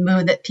and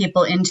move that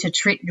people into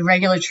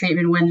regular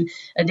treatment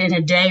in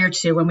a day or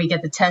two when we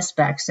get the test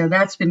back. So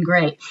that's been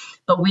great.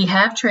 But we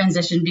have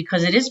transitioned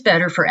because it is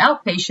better for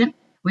outpatient.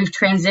 We've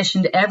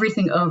transitioned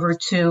everything over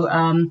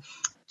to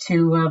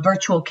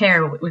virtual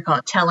care. We call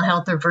it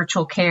telehealth or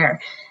virtual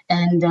care.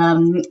 And,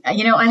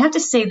 I have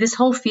to say this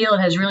whole field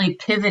has really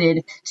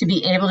pivoted to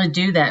be able to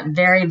do that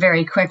very,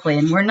 very quickly.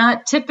 And we're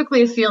not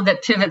typically a field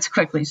that pivots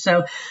quickly.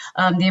 So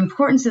the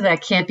importance of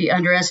that can't be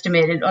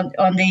underestimated.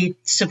 On the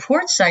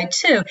support side,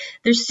 too,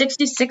 there's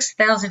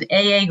 66,000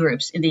 AA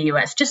groups in the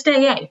U.S., just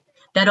AA,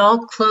 that all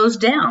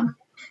closed down.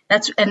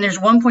 And there's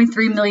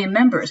 1.3 million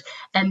members.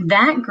 And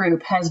that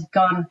group has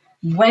gone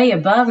way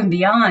above and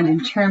beyond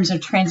in terms of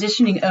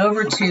transitioning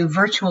over to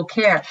virtual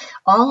care.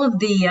 All of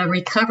the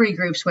recovery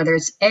groups, whether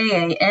it's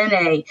AA,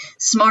 NA,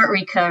 Smart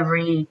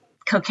Recovery,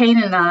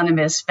 Cocaine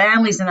Anonymous,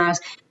 Families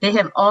Anonymous, they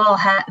all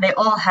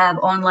have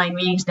online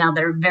meetings now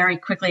that are very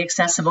quickly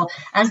accessible,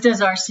 as does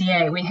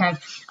RCA.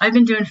 I've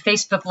been doing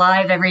Facebook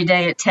Live every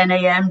day at 10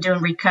 a.m.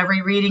 doing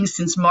recovery readings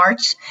since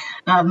March,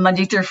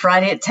 Monday through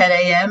Friday at 10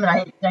 a.m.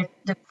 And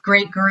the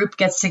great group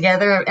gets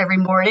together every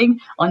morning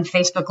on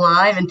Facebook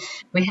Live, and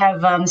we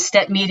have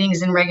step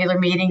meetings and regular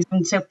meetings.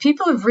 And so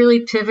people have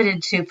really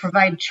pivoted to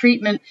provide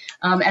treatment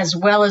as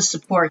well as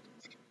support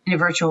in a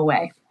virtual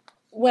way.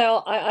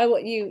 Well,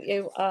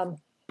 you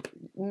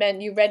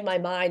read my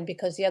mind,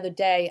 because the other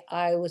day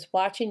I was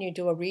watching you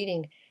do a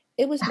reading.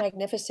 It was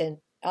magnificent.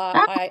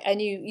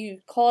 And you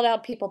called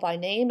out people by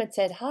name and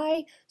said,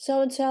 "Hi,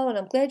 so-and-so, and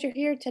I'm glad you're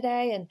here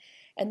today,"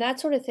 and that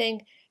sort of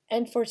thing.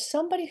 And for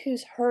somebody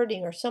who's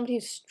hurting or somebody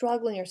who's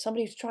struggling or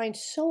somebody who's trying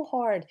so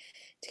hard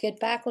to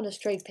get back on a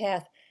straight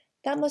path,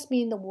 that must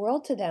mean the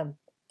world to them.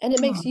 And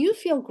it makes you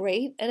feel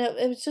great. And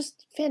it was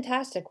just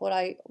fantastic what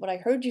I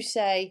heard you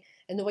say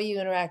and the way you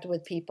interacted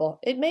with people.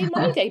 It made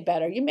my day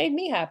better. You made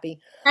me happy.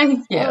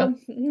 Thank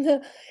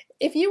you.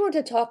 If you were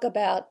to talk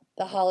about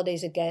the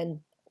holidays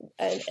again,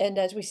 and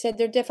as we said,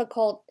 they're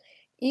difficult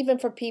even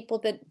for people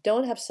that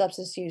don't have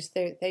substance use,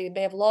 they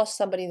may have lost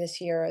somebody this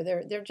year. Or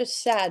they're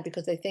just sad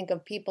because they think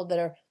of people that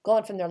are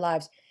gone from their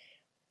lives.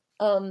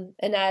 And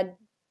add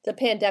the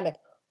pandemic.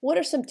 What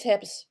are some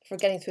tips for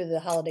getting through the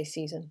holiday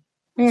season?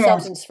 Yeah.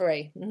 Substance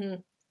free. Mm-hmm.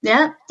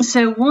 Yeah.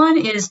 So one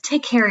is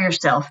take care of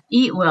yourself,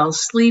 eat well,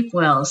 sleep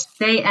well,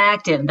 stay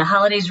active. The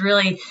holidays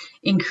really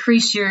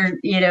increase your,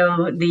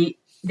 the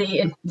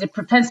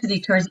propensity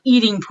towards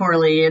eating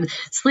poorly and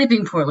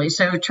sleeping poorly.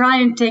 So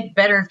try and take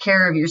better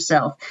care of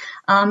yourself.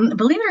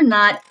 Believe it or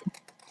not,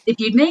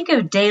 if you make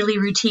a daily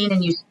routine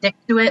and you stick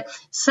to it,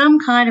 some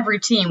kind of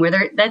routine,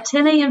 whether that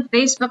 10 a.m.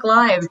 Facebook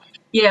Live,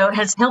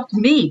 has helped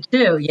me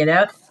too,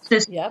 So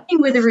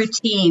sticking with a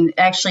routine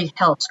actually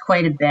helps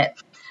quite a bit.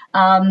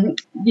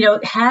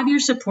 Have your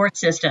support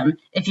system.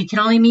 If you can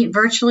only meet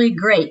virtually,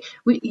 great.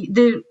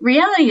 The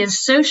reality is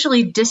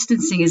socially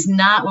distancing is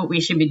not what we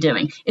should be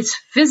doing. It's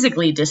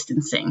physically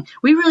distancing.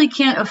 We really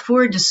can't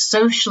afford to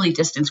socially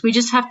distance. We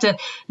just have to,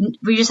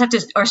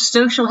 our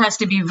social has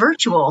to be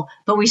virtual,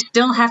 but we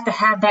still have to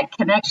have that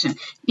connection.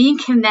 Being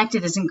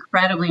connected is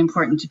incredibly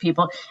important to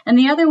people. And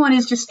the other one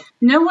is just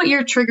know what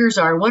your triggers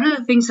are. What are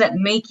the things that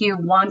make you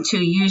want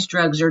to use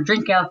drugs or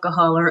drink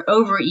alcohol or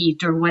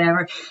overeat or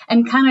whatever,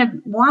 and kind of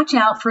watch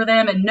out for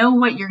them and know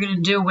what you're going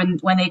to do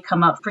when they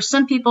come up. For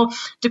some people,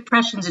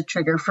 depression's a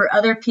trigger. For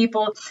other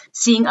people,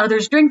 seeing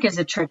others drink is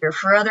a trigger.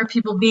 For other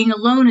people, being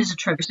alone is a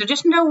trigger. So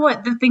just know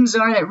what the things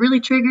are that really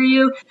trigger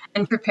you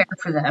and prepare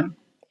for them.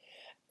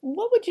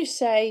 What would you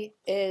say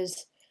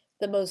is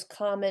the most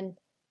common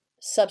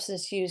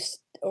substance use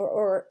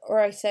or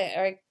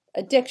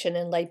addiction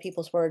in lay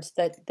people's words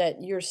that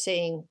you're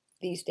seeing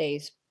these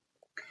days?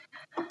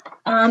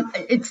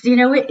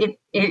 It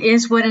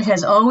is what it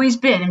has always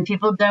been, and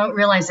people don't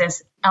realize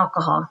this: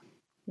 alcohol.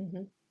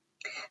 Mm-hmm.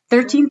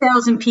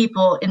 13,000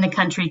 people in the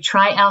country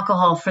try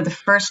alcohol for the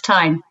first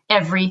time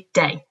every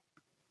day.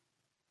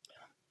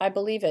 I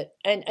believe it,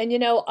 and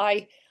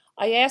I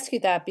ask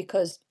you that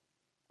because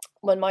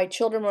when my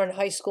children were in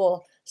high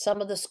school,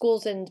 some of the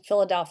schools in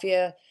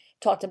Philadelphia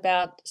talked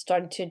about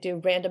starting to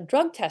do random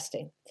drug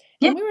testing.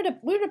 Yeah. And we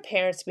were at a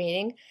parents'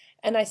 meeting.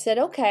 And I said,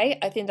 okay,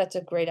 I think that's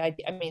a great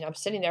idea. I mean, I'm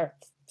sitting there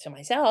to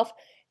myself.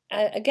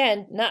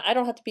 Again, I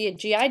don't have to be a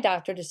GI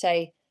doctor to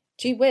say,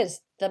 gee whiz,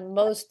 the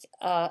most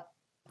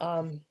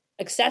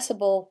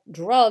accessible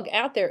drug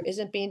out there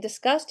isn't being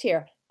discussed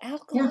here.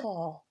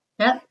 Alcohol.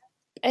 Yeah.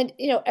 And,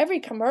 every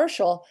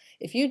commercial,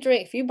 if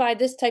you buy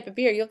this type of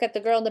beer, you'll get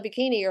the girl in the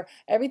bikini, or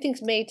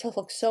everything's made to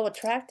look so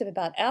attractive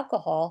about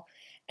alcohol.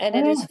 And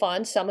it is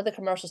fun. Some of the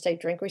commercials say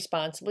drink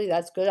responsibly.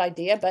 That's a good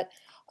idea. But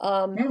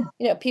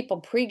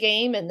people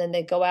pregame and then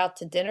they go out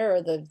to dinner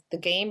or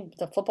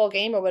the football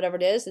game or whatever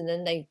it is, and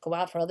then they go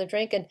out for another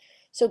drink. And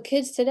so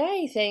kids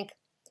today think,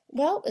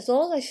 well, as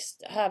long as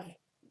I have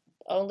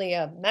only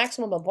a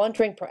maximum of one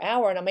drink per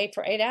hour and I'm ate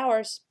for 8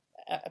 hours,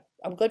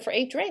 I'm good for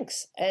 8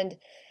 drinks. And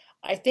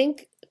I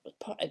think,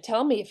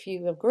 tell me if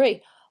you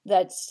agree,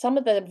 that some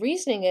of the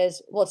reasoning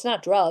is, well, it's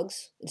not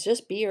drugs, it's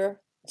just beer,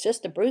 it's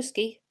just a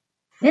brewski.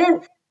 Yeah.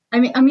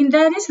 I mean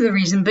that is the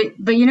reason,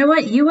 but you know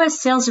what? U.S.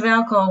 sales of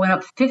alcohol went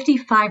up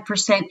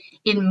 55%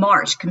 in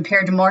March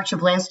compared to March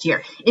of last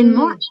year. In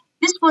March,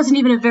 this wasn't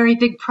even a very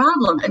big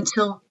problem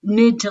until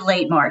mid to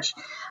late March.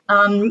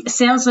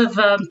 Sales of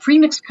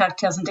premixed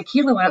cocktails and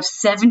tequila went up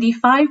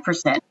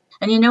 75%.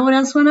 And you know what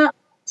else went up?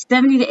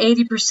 70 to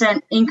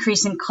 80%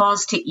 increase in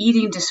calls to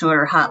eating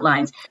disorder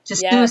hotlines, to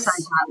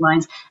suicide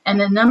hotlines.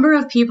 And the number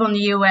of people in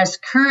the U.S.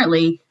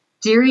 currently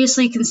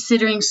seriously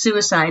considering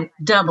suicide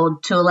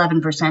doubled to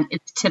 11%.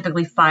 It's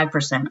typically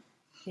 5%.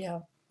 Yeah.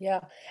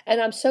 And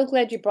I'm so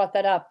glad you brought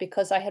that up,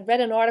 because I had read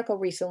an article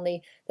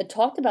recently that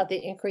talked about the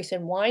increase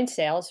in wine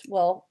sales.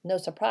 Well, no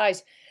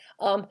surprise.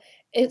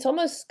 It's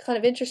almost kind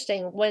of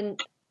interesting. When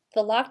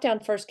the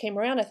lockdown first came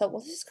around, I thought,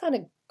 well, this is kind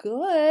of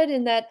good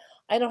in that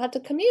I don't have to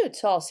commute.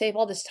 So I'll save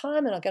all this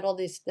time and I'll get all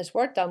this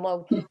work done.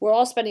 Well, we're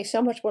all spending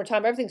so much more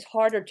time. Everything's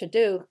harder to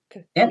do,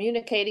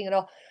 communicating and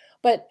all.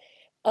 But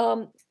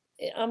I'm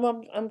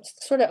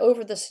sort of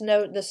over the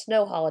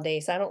snow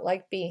holidays. I don't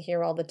like being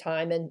here all the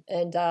time,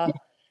 and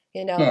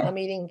I'm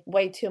eating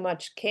way too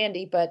much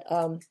candy. But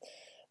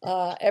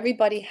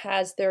everybody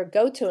has their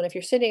go-to, and if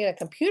you're sitting at a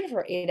computer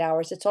for 8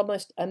 hours, it's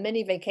almost a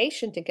mini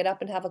vacation to get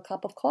up and have a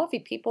cup of coffee.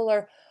 People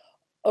are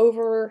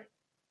over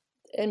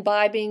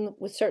imbibing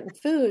with certain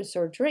foods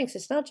or drinks.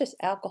 It's not just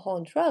alcohol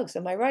and drugs.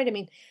 Am I right? I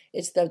mean,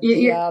 it's the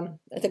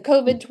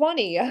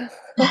COVID-20.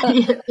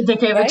 The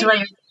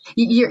COVID-20.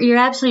 You're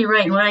absolutely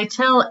right. What I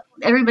tell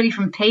everybody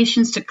from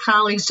patients to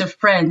colleagues to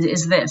friends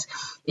is this: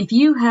 if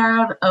you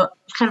have a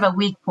kind of a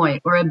weak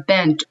point or a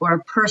bent or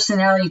a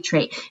personality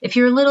trait, if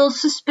you're a little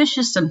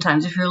suspicious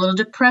sometimes, if you're a little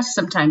depressed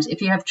sometimes,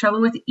 if you have trouble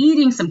with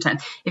eating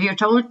sometimes, if you have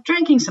trouble with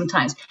drinking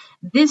sometimes,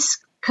 this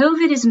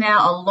COVID is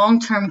now a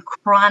long-term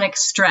chronic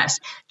stress.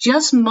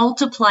 Just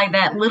multiply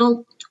that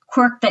little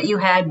quirk that you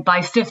had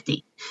by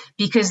 50,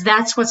 because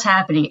that's what's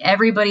happening.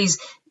 Everybody's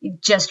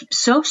just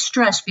so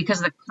stressed because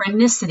of the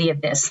chronicity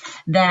of this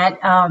that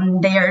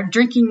they are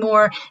drinking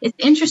more. It's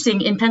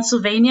interesting. In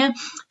Pennsylvania,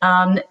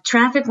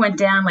 traffic went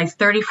down like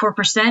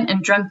 34%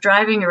 and drunk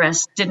driving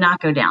arrests did not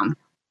go down.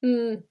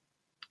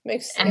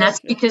 Makes sense. And that's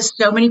because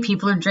so many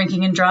people are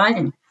drinking and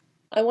driving.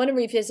 I want to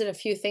revisit a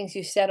few things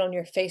you said on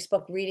your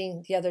Facebook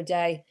reading the other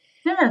day.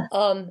 Yeah.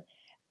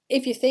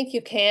 If you think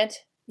you can't,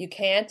 you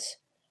can't.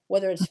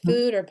 Whether it's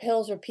food or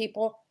pills or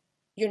people,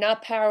 you're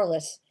not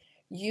powerless.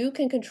 You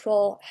can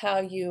control how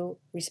you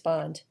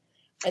respond.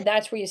 And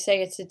that's where you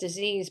say it's a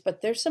disease,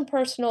 but there's some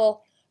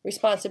personal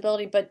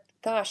responsibility. But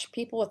gosh,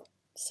 people with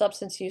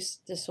substance use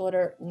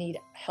disorder need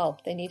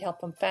help. They need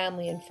help from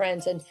family and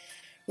friends. And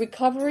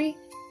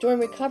during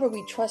recovery,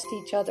 we trust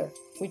each other.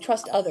 We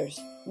trust others.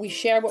 We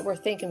share what we're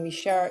thinking. We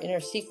share our inner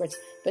secrets.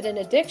 But in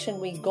addiction,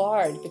 we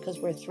guard because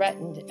we're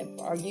threatened.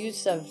 Our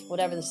use of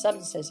whatever the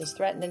substance is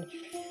threatened. And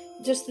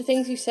just the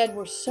things you said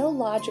were so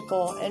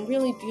logical and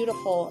really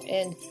beautiful.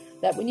 And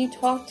that when you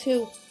talk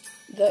to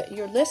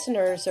your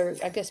listeners, or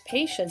I guess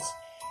patients,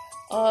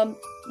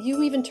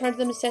 you even turned to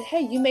them and said, hey,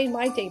 you made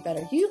my day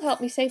better. You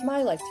helped me save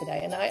my life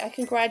today. And I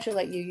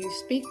congratulate you. You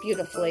speak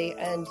beautifully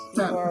and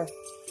you are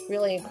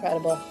really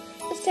incredible.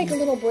 Let's take a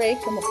little break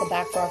and we'll come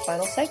back for our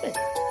final segment.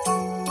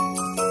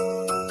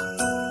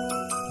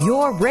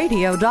 Your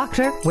Radio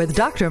Doctor with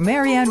Dr.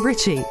 Marianne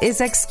Ritchie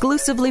is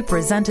exclusively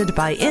presented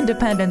by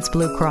Independence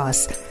Blue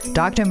Cross.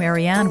 Dr.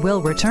 Marianne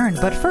will return,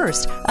 but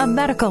first, a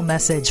medical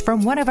message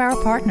from one of our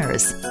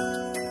partners.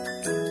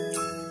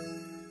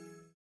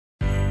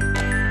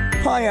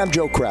 Hi, I'm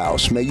Joe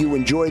Kraus. May you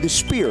enjoy the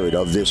spirit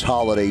of this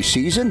holiday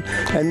season,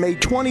 and may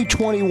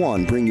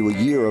 2021 bring you a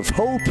year of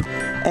hope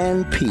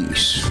and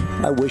peace.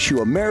 I wish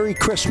you a Merry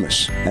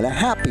Christmas and a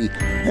happy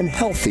and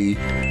healthy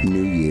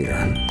New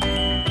Year.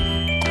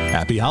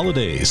 Happy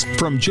holidays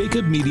from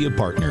Jacob Media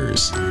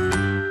Partners.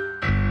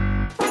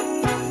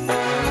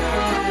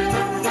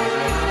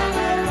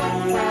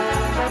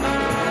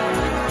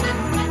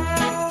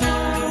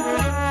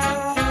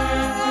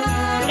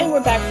 And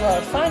we're back for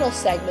our final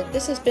segment.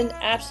 This has been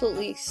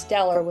absolutely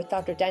stellar with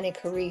Dr. Denny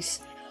Carisse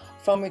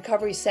from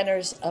Recovery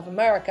Centers of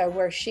America,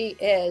 where she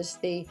is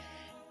the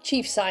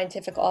Chief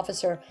Scientific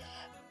Officer.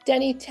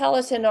 Denny, tell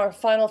us in our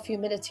final few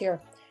minutes here,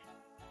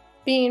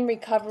 being in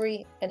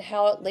recovery and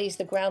how it lays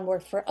the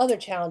groundwork for other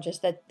challenges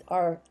that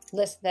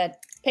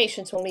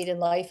patients will meet in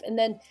life. And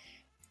then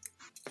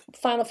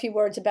final few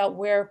words about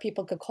where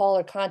people could call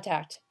or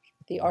contact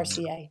the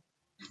RCA.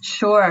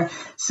 Sure.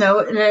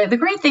 So the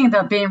great thing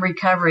about being in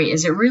recovery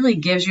is it really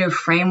gives you a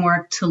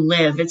framework to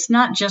live. It's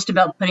not just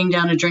about putting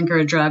down a drink or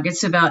a drug.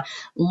 It's about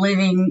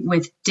living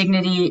with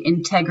dignity,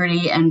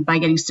 integrity, and by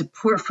getting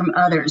support from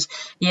others.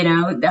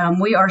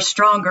 We are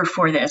stronger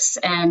for this,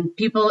 and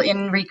people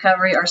in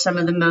recovery are some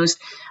of the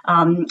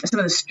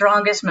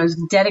strongest, most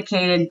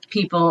dedicated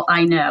people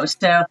I know.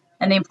 So,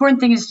 and the important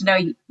thing is to know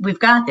we've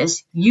got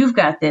this, you've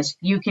got this,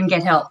 you can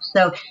get help.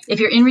 So if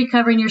you're in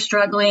recovery and you're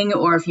struggling,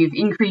 or if you've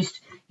increased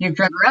your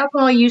drug or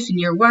alcohol use and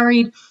you're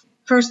worried,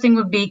 first thing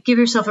would be give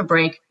yourself a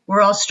break.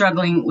 We're all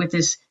struggling with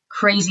this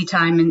crazy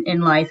time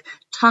in life.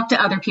 Talk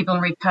to other people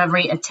in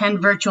recovery,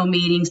 attend virtual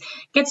meetings,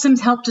 get some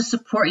help to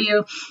support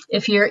you.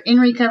 If you're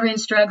in recovery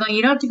and struggling,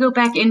 you don't have to go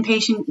back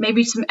inpatient,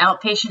 maybe some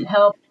outpatient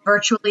help,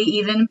 virtually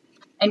even,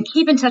 and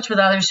keep in touch with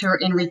others who are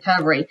in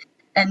recovery.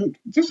 And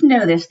just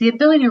know this, the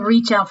ability to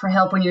reach out for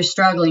help when you're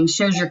struggling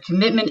shows your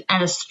commitment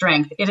and a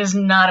strength. It is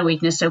not a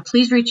weakness. So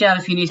please reach out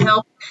if you need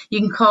help.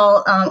 You can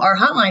call our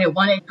hotline at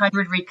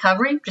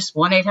 1-800-RECOVERY, just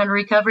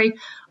 1-800-RECOVERY,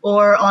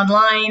 or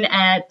online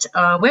at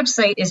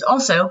website is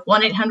also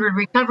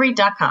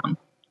 1-800-RECOVERY.com.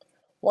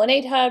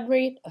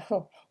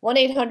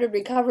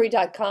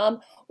 1-800-RECOVERY.com,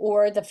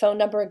 or the phone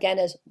number again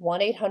is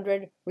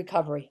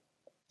 1-800-RECOVERY.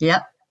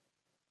 Yep.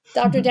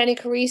 Dr. Denny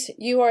Carisse,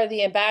 you are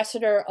the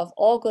ambassador of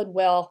all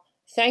goodwill.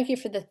 Thank you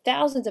for the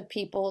thousands of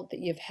people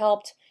that you've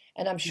helped,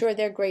 and I'm sure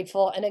they're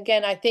grateful. And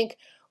again, I think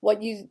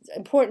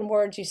important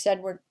words you said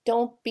were,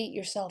 don't beat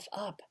yourself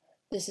up.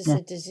 This is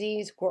a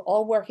disease. We're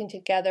all working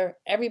together.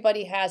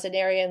 Everybody has an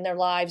area in their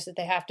lives that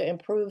they have to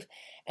improve,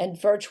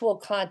 and virtual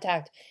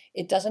contact.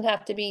 It doesn't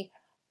have to be,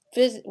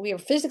 we are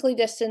physically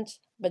distant,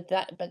 but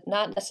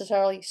not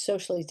necessarily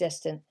socially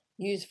distant.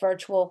 Use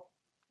virtual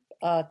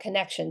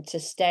connection to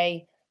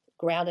stay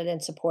grounded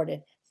and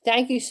supported.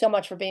 Thank you so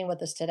much for being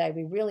with us today.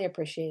 We really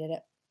appreciated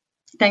it.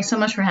 Thanks so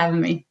much for having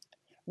me.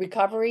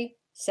 Recovery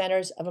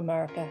Centers of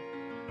America.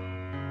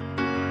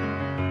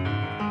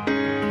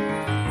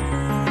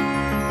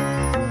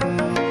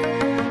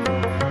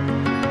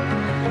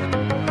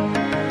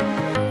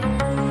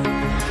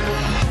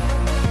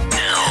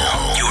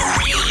 Now, your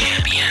real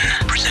champion,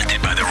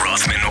 presented by the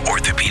Rothman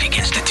Orthopedic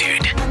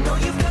Institute.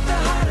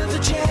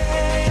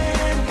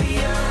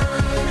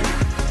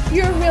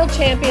 Your real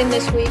champion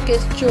this week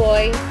is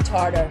Joy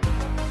Tarter.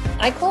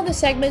 I call the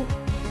segment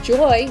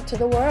Joy to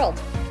the World.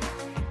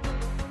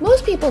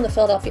 Most people in the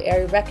Philadelphia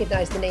area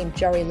recognize the name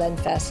Jerry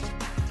Lenfest.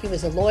 He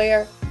was a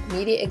lawyer,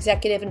 media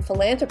executive and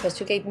philanthropist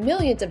who gave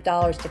millions of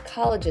dollars to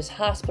colleges,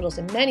 hospitals,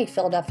 and many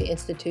Philadelphia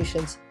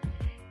institutions.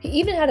 He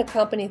even had a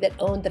company that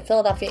owned the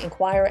Philadelphia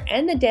Inquirer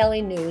and the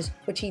Daily News,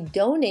 which he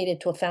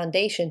donated to a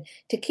foundation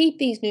to keep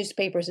these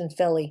newspapers in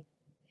Philly.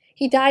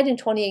 He died in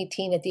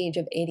 2018 at the age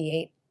of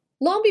 88.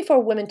 Long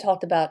before women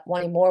talked about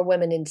wanting more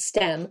women in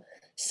STEM,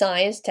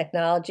 science,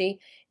 technology,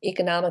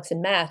 economics,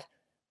 and math,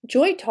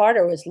 Joy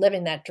Tarter was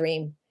living that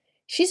dream.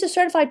 She's a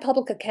certified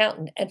public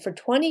accountant and for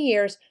 20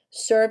 years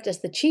served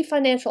as the chief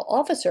financial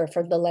officer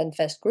for the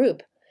Lenfest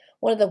Group,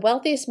 one of the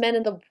wealthiest men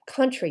in the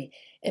country.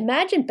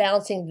 Imagine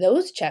balancing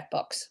those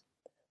checkbooks.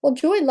 Well,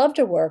 Joy loved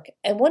her work,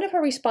 and one of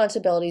her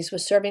responsibilities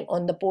was serving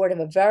on the board of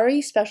a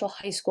very special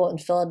high school in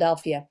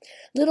Philadelphia.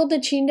 Little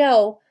did she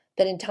know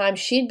that in time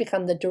she'd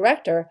become the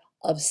director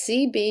of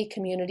CB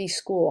Community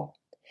School.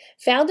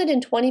 Founded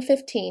in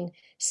 2015,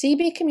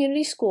 CB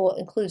Community School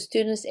includes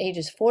students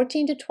ages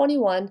 14 to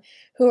 21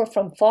 who are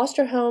from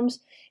foster homes,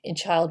 in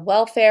child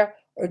welfare,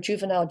 or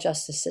juvenile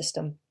justice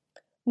system.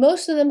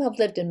 Most of them have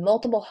lived in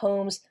multiple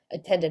homes,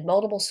 attended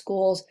multiple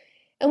schools,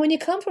 and when you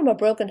come from a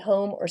broken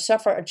home or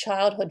suffer a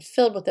childhood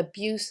filled with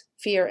abuse,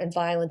 fear, and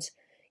violence,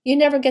 you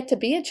never get to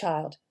be a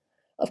child.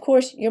 Of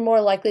course, you're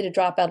more likely to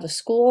drop out of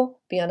school,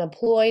 be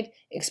unemployed,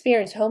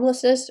 experience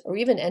homelessness, or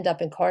even end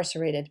up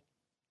incarcerated.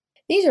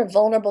 These are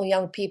vulnerable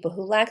young people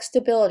who lack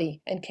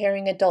stability and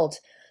caring adults.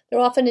 They're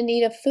often in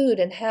need of food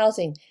and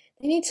housing.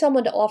 They need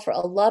someone to offer a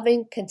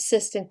loving,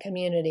 consistent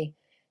community.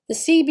 The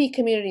CB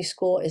Community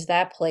School is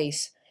that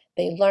place.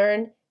 They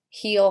learn,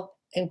 heal,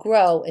 and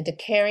grow into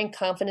caring,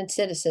 confident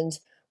citizens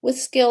with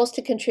skills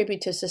to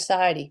contribute to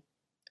society.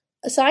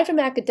 Aside from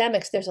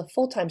academics, there's a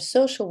full-time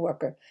social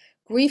worker,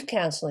 grief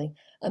counseling,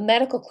 a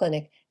medical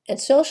clinic, and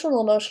social and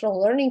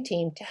emotional learning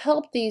team to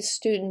help these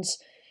students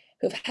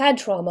who've had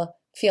trauma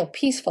feel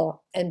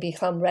peaceful and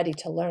become ready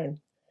to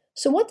learn.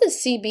 So what does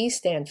CB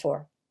stand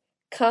for?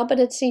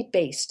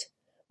 Competency-based.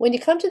 When you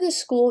come to this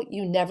school,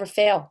 you never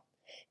fail.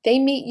 They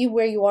meet you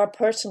where you are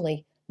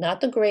personally, not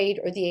the grade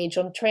or the age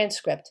on the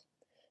transcript.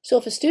 So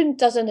if a student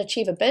doesn't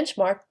achieve a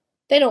benchmark,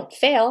 they don't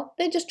fail,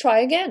 they just try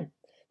again.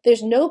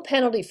 There's no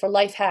penalty for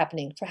life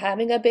happening, for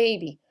having a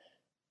baby.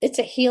 It's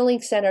a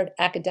healing-centered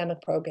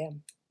academic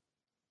program.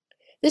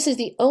 This is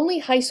the only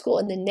high school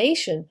in the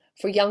nation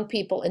for young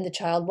people in the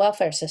child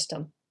welfare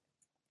system.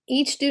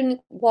 Each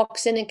student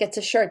walks in and gets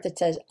a shirt that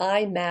says,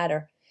 "I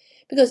matter,"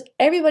 because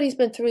everybody's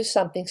been through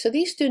something, so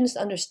these students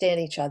understand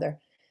each other.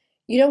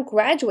 You don't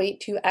graduate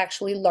till you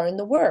actually learn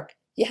the work.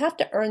 You have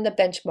to earn the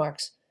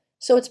benchmarks.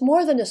 So it's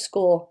more than a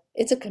school,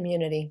 it's a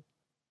community.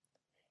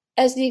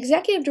 As the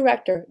executive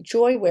director,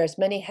 Joy wears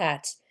many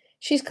hats.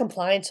 She's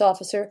compliance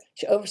officer,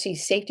 she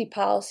oversees safety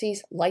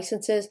policies,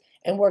 licenses,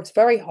 and works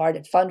very hard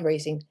at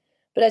fundraising.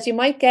 But as you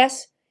might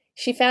guess,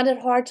 she found it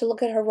hard to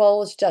look at her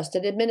role as just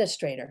an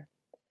administrator.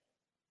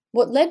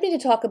 What led me to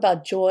talk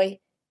about Joy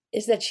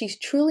is that she's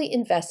truly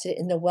invested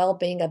in the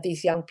well-being of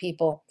these young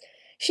people.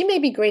 She may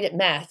be great at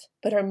math,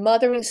 but her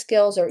mothering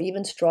skills are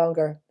even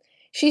stronger.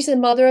 She's the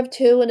mother of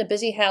two in a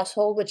busy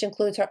household, which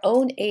includes her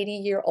own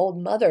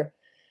 80-year-old mother.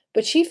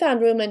 But she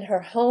found room in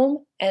her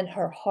home and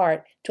her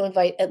heart to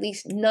invite at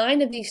least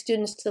 9 of these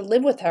students to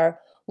live with her,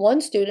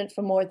 one student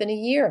for more than a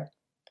year.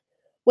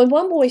 When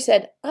one boy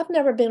said, "I've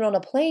never been on a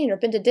plane or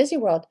been to Disney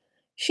World,"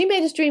 she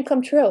made his dream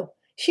come true.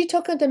 She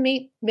took him to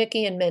meet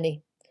Mickey and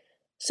Minnie.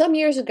 Some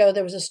years ago,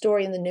 there was a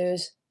story in the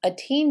news. A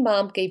teen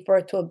mom gave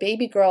birth to a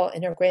baby girl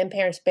in her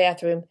grandparents'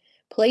 bathroom,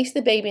 placed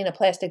the baby in a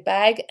plastic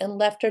bag, and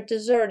left her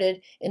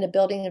deserted in a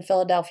building in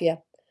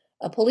Philadelphia.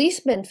 A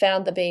policeman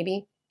found the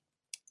baby,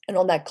 and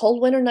on that cold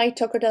winter night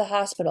took her to the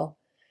hospital.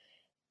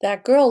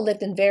 That girl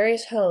lived in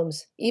various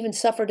homes, even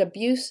suffered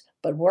abuse,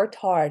 but worked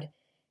hard.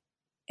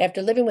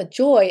 After living with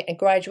Joy and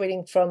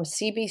graduating from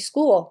CB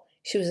school,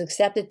 she was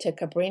accepted to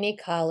Cabrini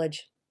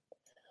College.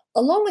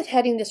 Along with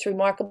heading this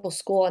remarkable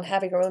school and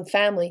having her own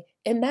family,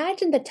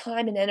 imagine the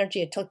time and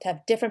energy it took to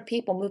have different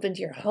people move into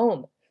your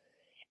home.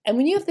 And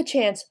when you have the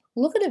chance,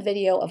 look at a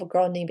video of a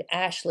girl named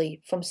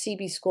Ashley from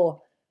CB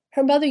school.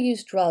 Her mother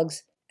used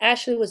drugs.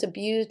 Ashley was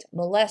abused,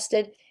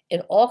 molested,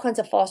 in all kinds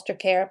of foster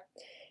care.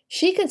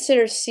 She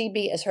considers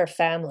CB as her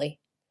family.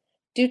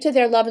 Due to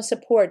their love and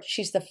support,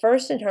 she's the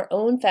first in her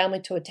own family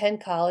to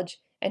attend college,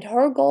 and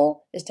her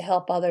goal is to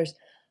help others.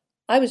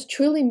 I was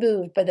truly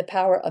moved by the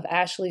power of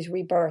Ashley's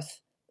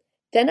rebirth.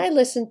 Then I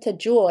listened to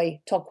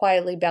Joy talk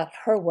quietly about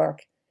her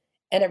work,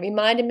 and it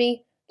reminded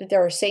me that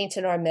there are saints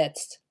in our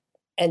midst,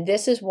 and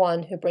this is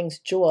one who brings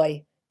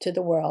joy to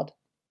the world.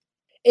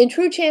 In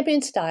true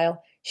champion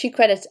style, she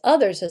credits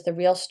others as the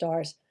real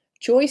stars.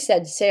 Joy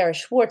said Sarah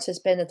Schwartz has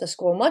been at the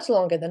school much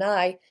longer than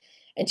I,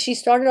 and she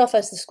started off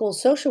as the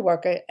school's social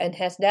worker and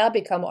has now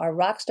become our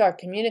rockstar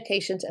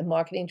communications and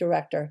marketing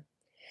director.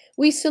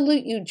 We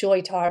salute you,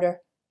 Joy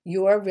Tarter.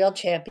 You're a real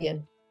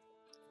champion.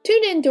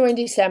 Tune in during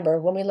December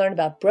when we learn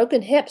about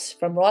broken hips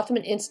from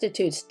Rothman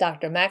Institute's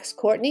Dr. Max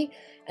Courtney,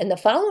 and the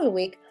following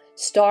week,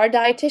 star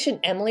dietitian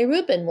Emily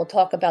Rubin will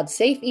talk about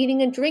safe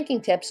eating and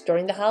drinking tips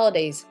during the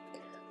holidays.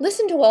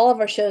 Listen to all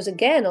of our shows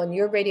again on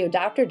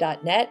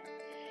yourradiodoctor.net.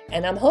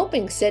 And I'm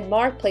hoping Sid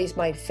Mark plays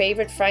my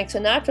favorite Frank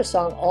Sinatra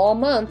song all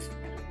month,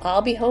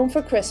 I'll Be Home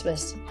for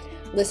Christmas.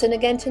 Listen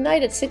again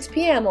tonight at 6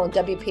 p.m. on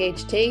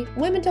WPHT,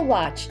 Women to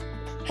Watch.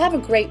 Have a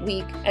great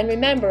week, and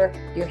remember,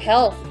 your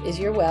health is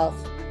your wealth.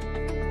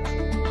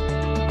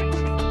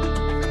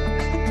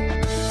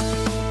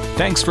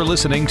 Thanks for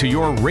listening to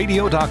your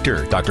Radio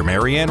Doctor, Dr.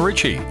 Marianne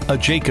Ritchie, a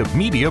Jacob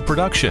Media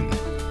production.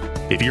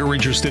 If you're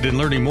interested in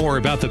learning more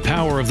about the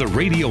power of the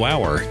radio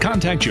hour,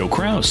 contact Joe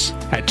Kraus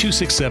at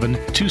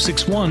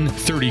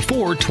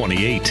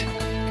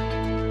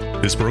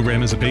 267-261-3428. This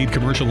program is a paid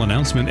commercial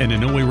announcement and in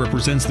no way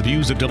represents the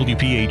views of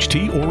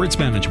WPHT or its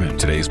management.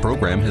 Today's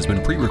program has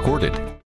been pre-recorded.